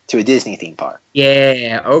park, to a Disney theme park.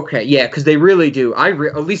 Yeah. Okay. Yeah, because they really do.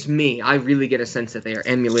 At least me, I really get a sense that they are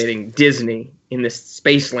emulating Disney in this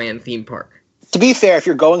Spaceland theme park. To be fair, if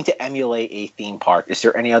you're going to emulate a theme park, is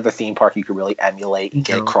there any other theme park you could really emulate and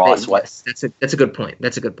get across what? That's a good point.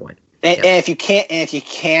 That's a good point. And if you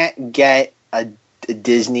can't get a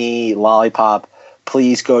Disney lollipop,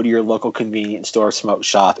 please go to your local convenience store, smoke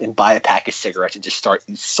shop, and buy a pack of cigarettes and just start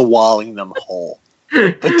swallowing them whole.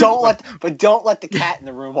 But don't let the cat in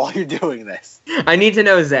the room while you're doing this. I need to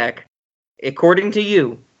know, Zach. According to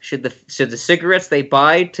you, should the cigarettes they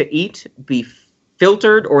buy to eat be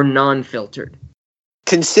filtered or non-filtered?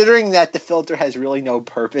 Considering that the filter has really no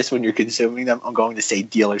purpose when you're consuming them, I'm going to say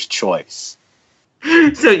dealer's choice.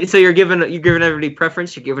 So you're giving everybody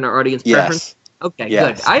preference. You're giving our audience preference. Okay,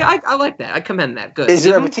 yes. Good. I like that. I commend that. Good. Is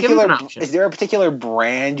there a particular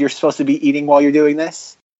brand you're supposed to be eating while you're doing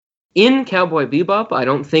this? In Cowboy Bebop, I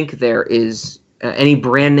don't think there is any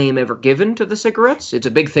brand name ever given to the cigarettes. It's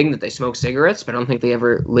a big thing that they smoke cigarettes, but I don't think they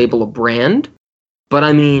ever label a brand. But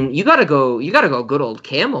I mean, you gotta go good old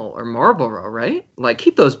Camel or Marlboro, right? Like,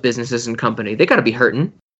 keep those businesses in company. They gotta be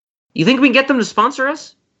hurting. You think we can get them to sponsor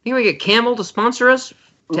us? Think we can get Camel to sponsor us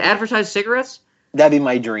to advertise cigarettes? That'd be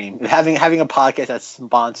my dream. Having a podcast that's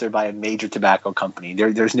sponsored by a major tobacco company.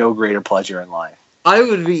 There's no greater pleasure in life. I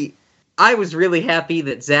was really happy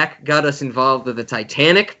that Zach got us involved with a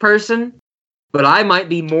Titanic person, but I might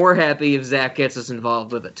be more happy if Zach gets us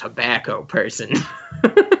involved with a tobacco person.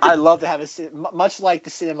 I'd love to have much like the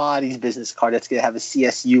Cinemati's business card that's going to have a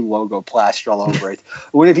CSU logo plastered all over it.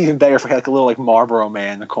 Wouldn't it be even better if we had like a little like Marlboro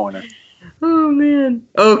Man in the corner? Oh, man.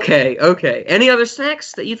 Okay. Any other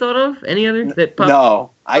snacks that you thought of? Any other that popped?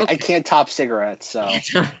 No. I can't top cigarettes, so.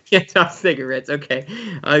 Can't top cigarettes. Okay.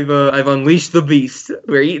 I've unleashed the beast.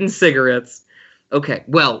 We're eating cigarettes. Okay.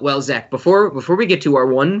 Well, Zach, before we get to our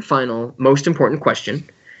one final, most important question,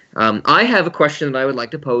 I have a question that I would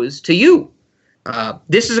like to pose to you.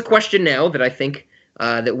 This is a question now that I think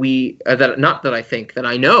that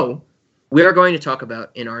I know we are going to talk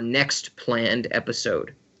about in our next planned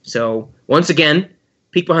episode. So, once again,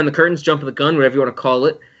 peek behind the curtains, jump of the gun, whatever you want to call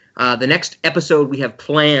it. The next episode we have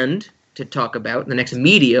planned to talk about, the next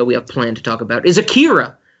media we have planned to talk about, is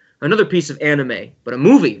Akira, another piece of anime, but a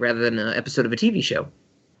movie rather than an episode of a TV show.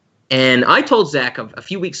 And I told Zach a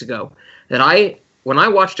few weeks ago that when I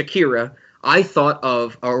watched Akira, I thought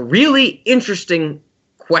of a really interesting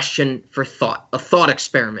question for thought, a thought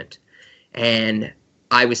experiment. And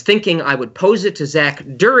I was thinking I would pose it to Zach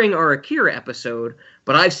during our Akira episode,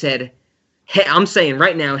 but I've said, hey, I'm saying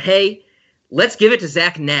right now, hey, let's give it to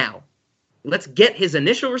Zach now. Let's get his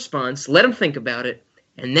initial response, let him think about it,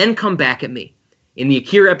 and then come back at me. In the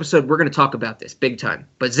Akira episode, we're going to talk about this big time.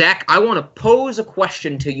 But Zach, I want to pose a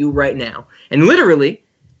question to you right now. And literally,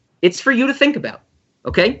 it's for you to think about.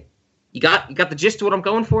 Okay? You got the gist of what I'm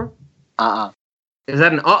going for? Is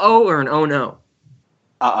that an uh-oh or an oh no?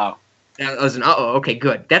 Uh-oh. That was an uh-oh. Okay,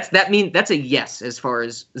 good. That's a yes as far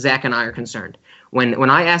as Zach and I are concerned. When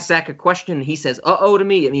I ask Zach a question and he says uh-oh to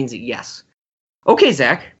me, it means yes. Okay,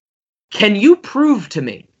 Zach, can you prove to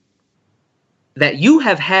me that you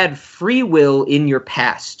have had free will in your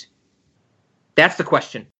past? That's the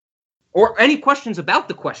question. Or any questions about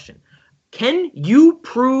the question. Can you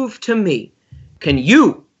prove to me, can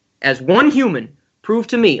you, as one human, prove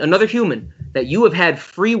to me, another human, that you have had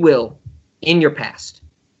free will in your past?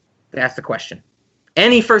 That's the question.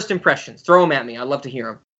 Any first impressions? Throw them at me. I'd love to hear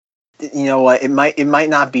them. You know what? It might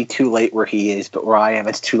not be too late where he is, but where I am,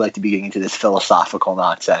 it's too late to be getting into this philosophical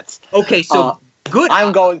nonsense. Okay, so good.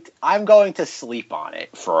 I'm going to sleep on it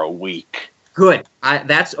for a week. Good.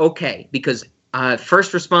 That's okay, because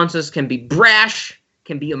first responses can be brash,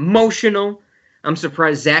 can be emotional. I'm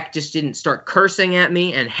surprised Zach just didn't start cursing at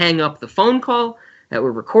me and hang up the phone call that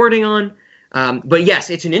we're recording on. But yes,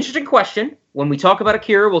 it's an interesting question. When we talk about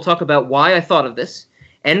Akira, we'll talk about why I thought of this.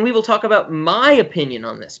 And we will talk about my opinion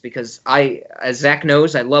on this, because as Zach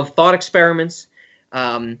knows, I love thought experiments.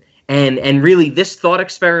 And really, this thought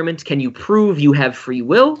experiment, can you prove you have free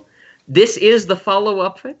will? This is the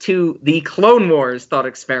follow-up to the Clone Wars thought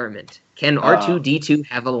experiment. Can R2-D2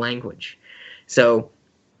 have a language? So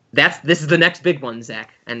this is the next big one,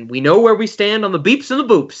 Zach. And we know where we stand on the beeps and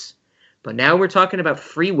the boops. But now we're talking about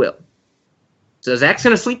free will. So Zach's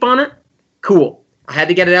going to sleep on it? Cool. I had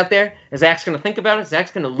to get it out there. Zach's going to think about it.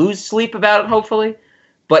 Zach's going to lose sleep about it, hopefully.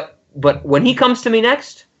 But when he comes to me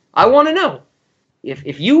next, I want to know,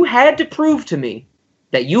 if you had to prove to me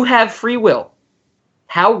that you have free will,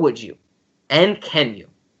 how would you? And can you?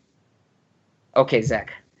 Okay,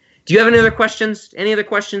 Zach. Do you have any other questions? Any other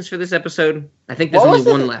questions for this episode? I think there's only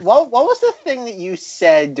one left. What was the thing that you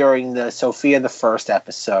said during the Sophia the First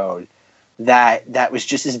episode that was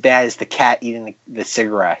just as bad as the cat eating the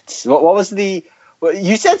cigarettes? What was the... Well,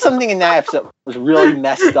 you said something in that episode that was really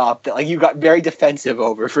messed up that you got very defensive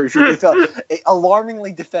over. You felt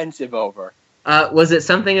alarmingly defensive over. Was it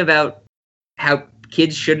something about how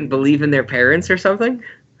kids shouldn't believe in their parents or something?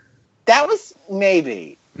 That was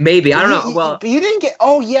maybe. Maybe, I don't know. Well, but you didn't get.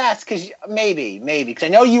 Oh yes, because maybe because I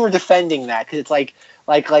know you were defending that because it's like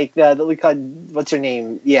what's her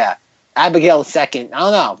name? Yeah. Abigail II. I don't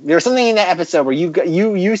know. There was something in that episode where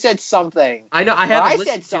you said something. I know. I haven't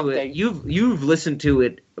listened said something. To it. You've listened to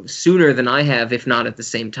it sooner than I have, if not at the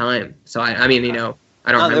same time. So I mean, I don't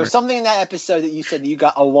remember. There was something in that episode that you said that you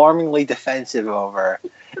got alarmingly defensive over,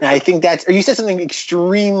 and I think or you said something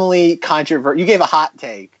extremely controversial. You gave a hot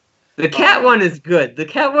take. The cat one is good. The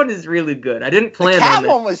cat one is really good. I didn't plan on it. The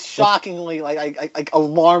cat one was shockingly, like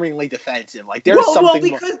alarmingly defensive. Like there's something. Well,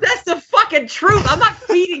 because that's the fucking fucking truth. I'm not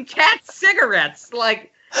feeding cats cigarettes.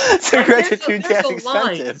 Like, Cigarettes are too there's damn a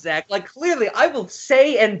line, expensive. Zach. Like, clearly, I will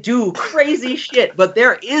say and do crazy shit, but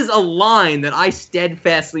there is a line that I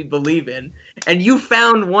steadfastly believe in, and you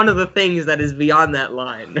found one of the things that is beyond that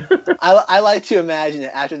line. I like to imagine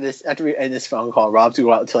that after we end this phone call, Rob's gonna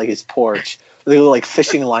go out to like his porch with a little like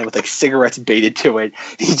fishing line with like cigarettes baited to it.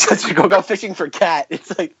 He just go fishing for cat.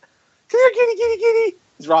 It's like, come here, kitty, kitty, kitty.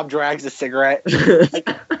 As Rob drags a cigarette. Like,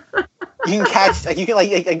 you can catch, like, you can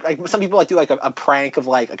like some people like do like a prank of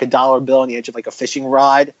like a dollar bill on the edge of like a fishing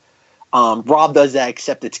rod. Rob does that,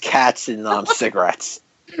 except it's cats and cigarettes.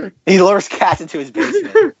 He lures cats into his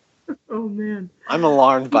basement. Oh man, I'm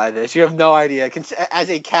alarmed by this. You have no idea.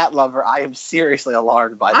 As a cat lover, I am seriously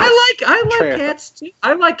alarmed by this. I like cats too.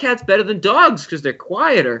 I like cats better than dogs because they're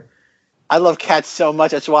quieter. I love cats so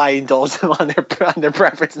much. That's why I indulge them on their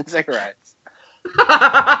preference in cigarettes.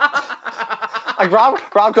 Like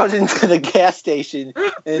Rob goes into the gas station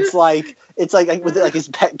and it's like with like his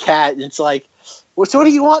pet cat and it's like, well, so what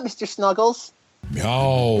do you want, Mr. Snuggles?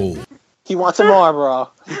 No. He wants a Marlboro.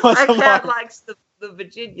 My cat likes the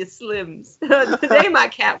Virginia Slims. Today my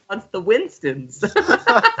cat wants the Winstons.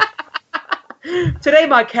 Today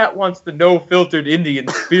my cat wants the no-filtered Indian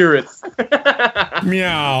spirits.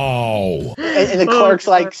 Meow. And the clerk's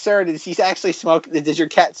like, sir, does your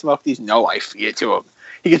cat smoke these? No, I feed it to him.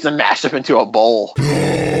 He gets them mashed up into a bowl.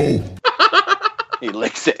 No. He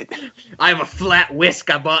licks it. I have a flat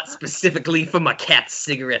whisk I bought specifically for my cat's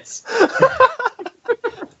cigarettes.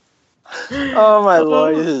 Oh my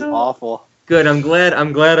lord, this is awful. Good. I'm glad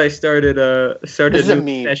I started This is a new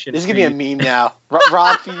meme. session. This is gonna be a meme now.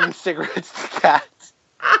 Rob feeding cigarettes to cats.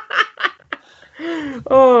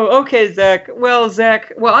 Oh, okay, Zach. Well,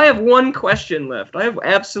 I have one question left. I have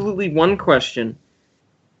absolutely one question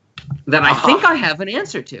that I think I have an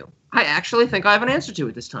answer to. I actually think I have an answer to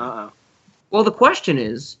it this time. Uh-oh. Well, the question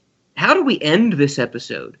is, how do we end this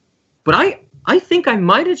episode? But I think I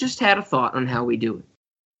might have just had a thought on how we do it.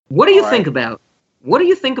 What do you think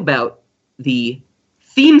about the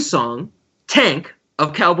theme song, Tank,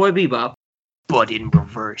 of Cowboy Bebop, but in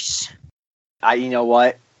reverse? You know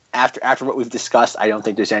what? After what we've discussed, I don't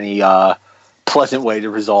think there's any pleasant way to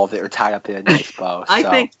resolve it or tie up in a nice bow.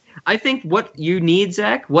 So. I think what you need,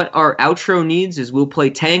 Zach, what our outro needs is we'll play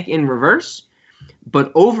Tank in reverse,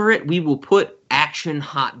 but over it we will put Action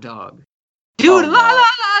Hot Dog. Dude, la la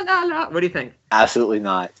la la la. What do you think? Absolutely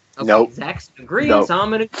not. Okay, Nope. Zach's agrees. Nope.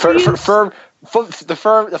 I'm in The agreement.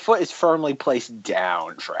 foot is firmly placed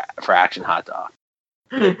down for Action Hot Dog.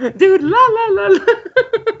 Dude, la la la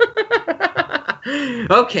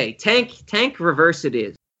la. Okay, tank reverse it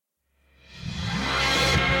is.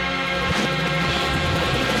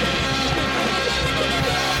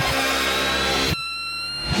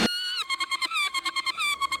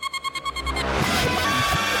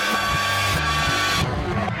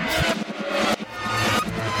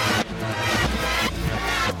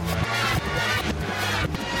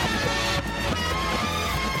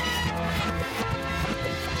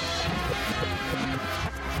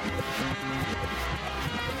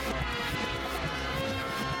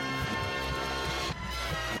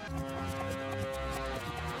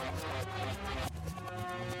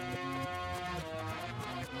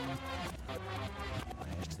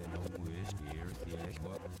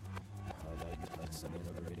 I like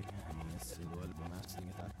it, like,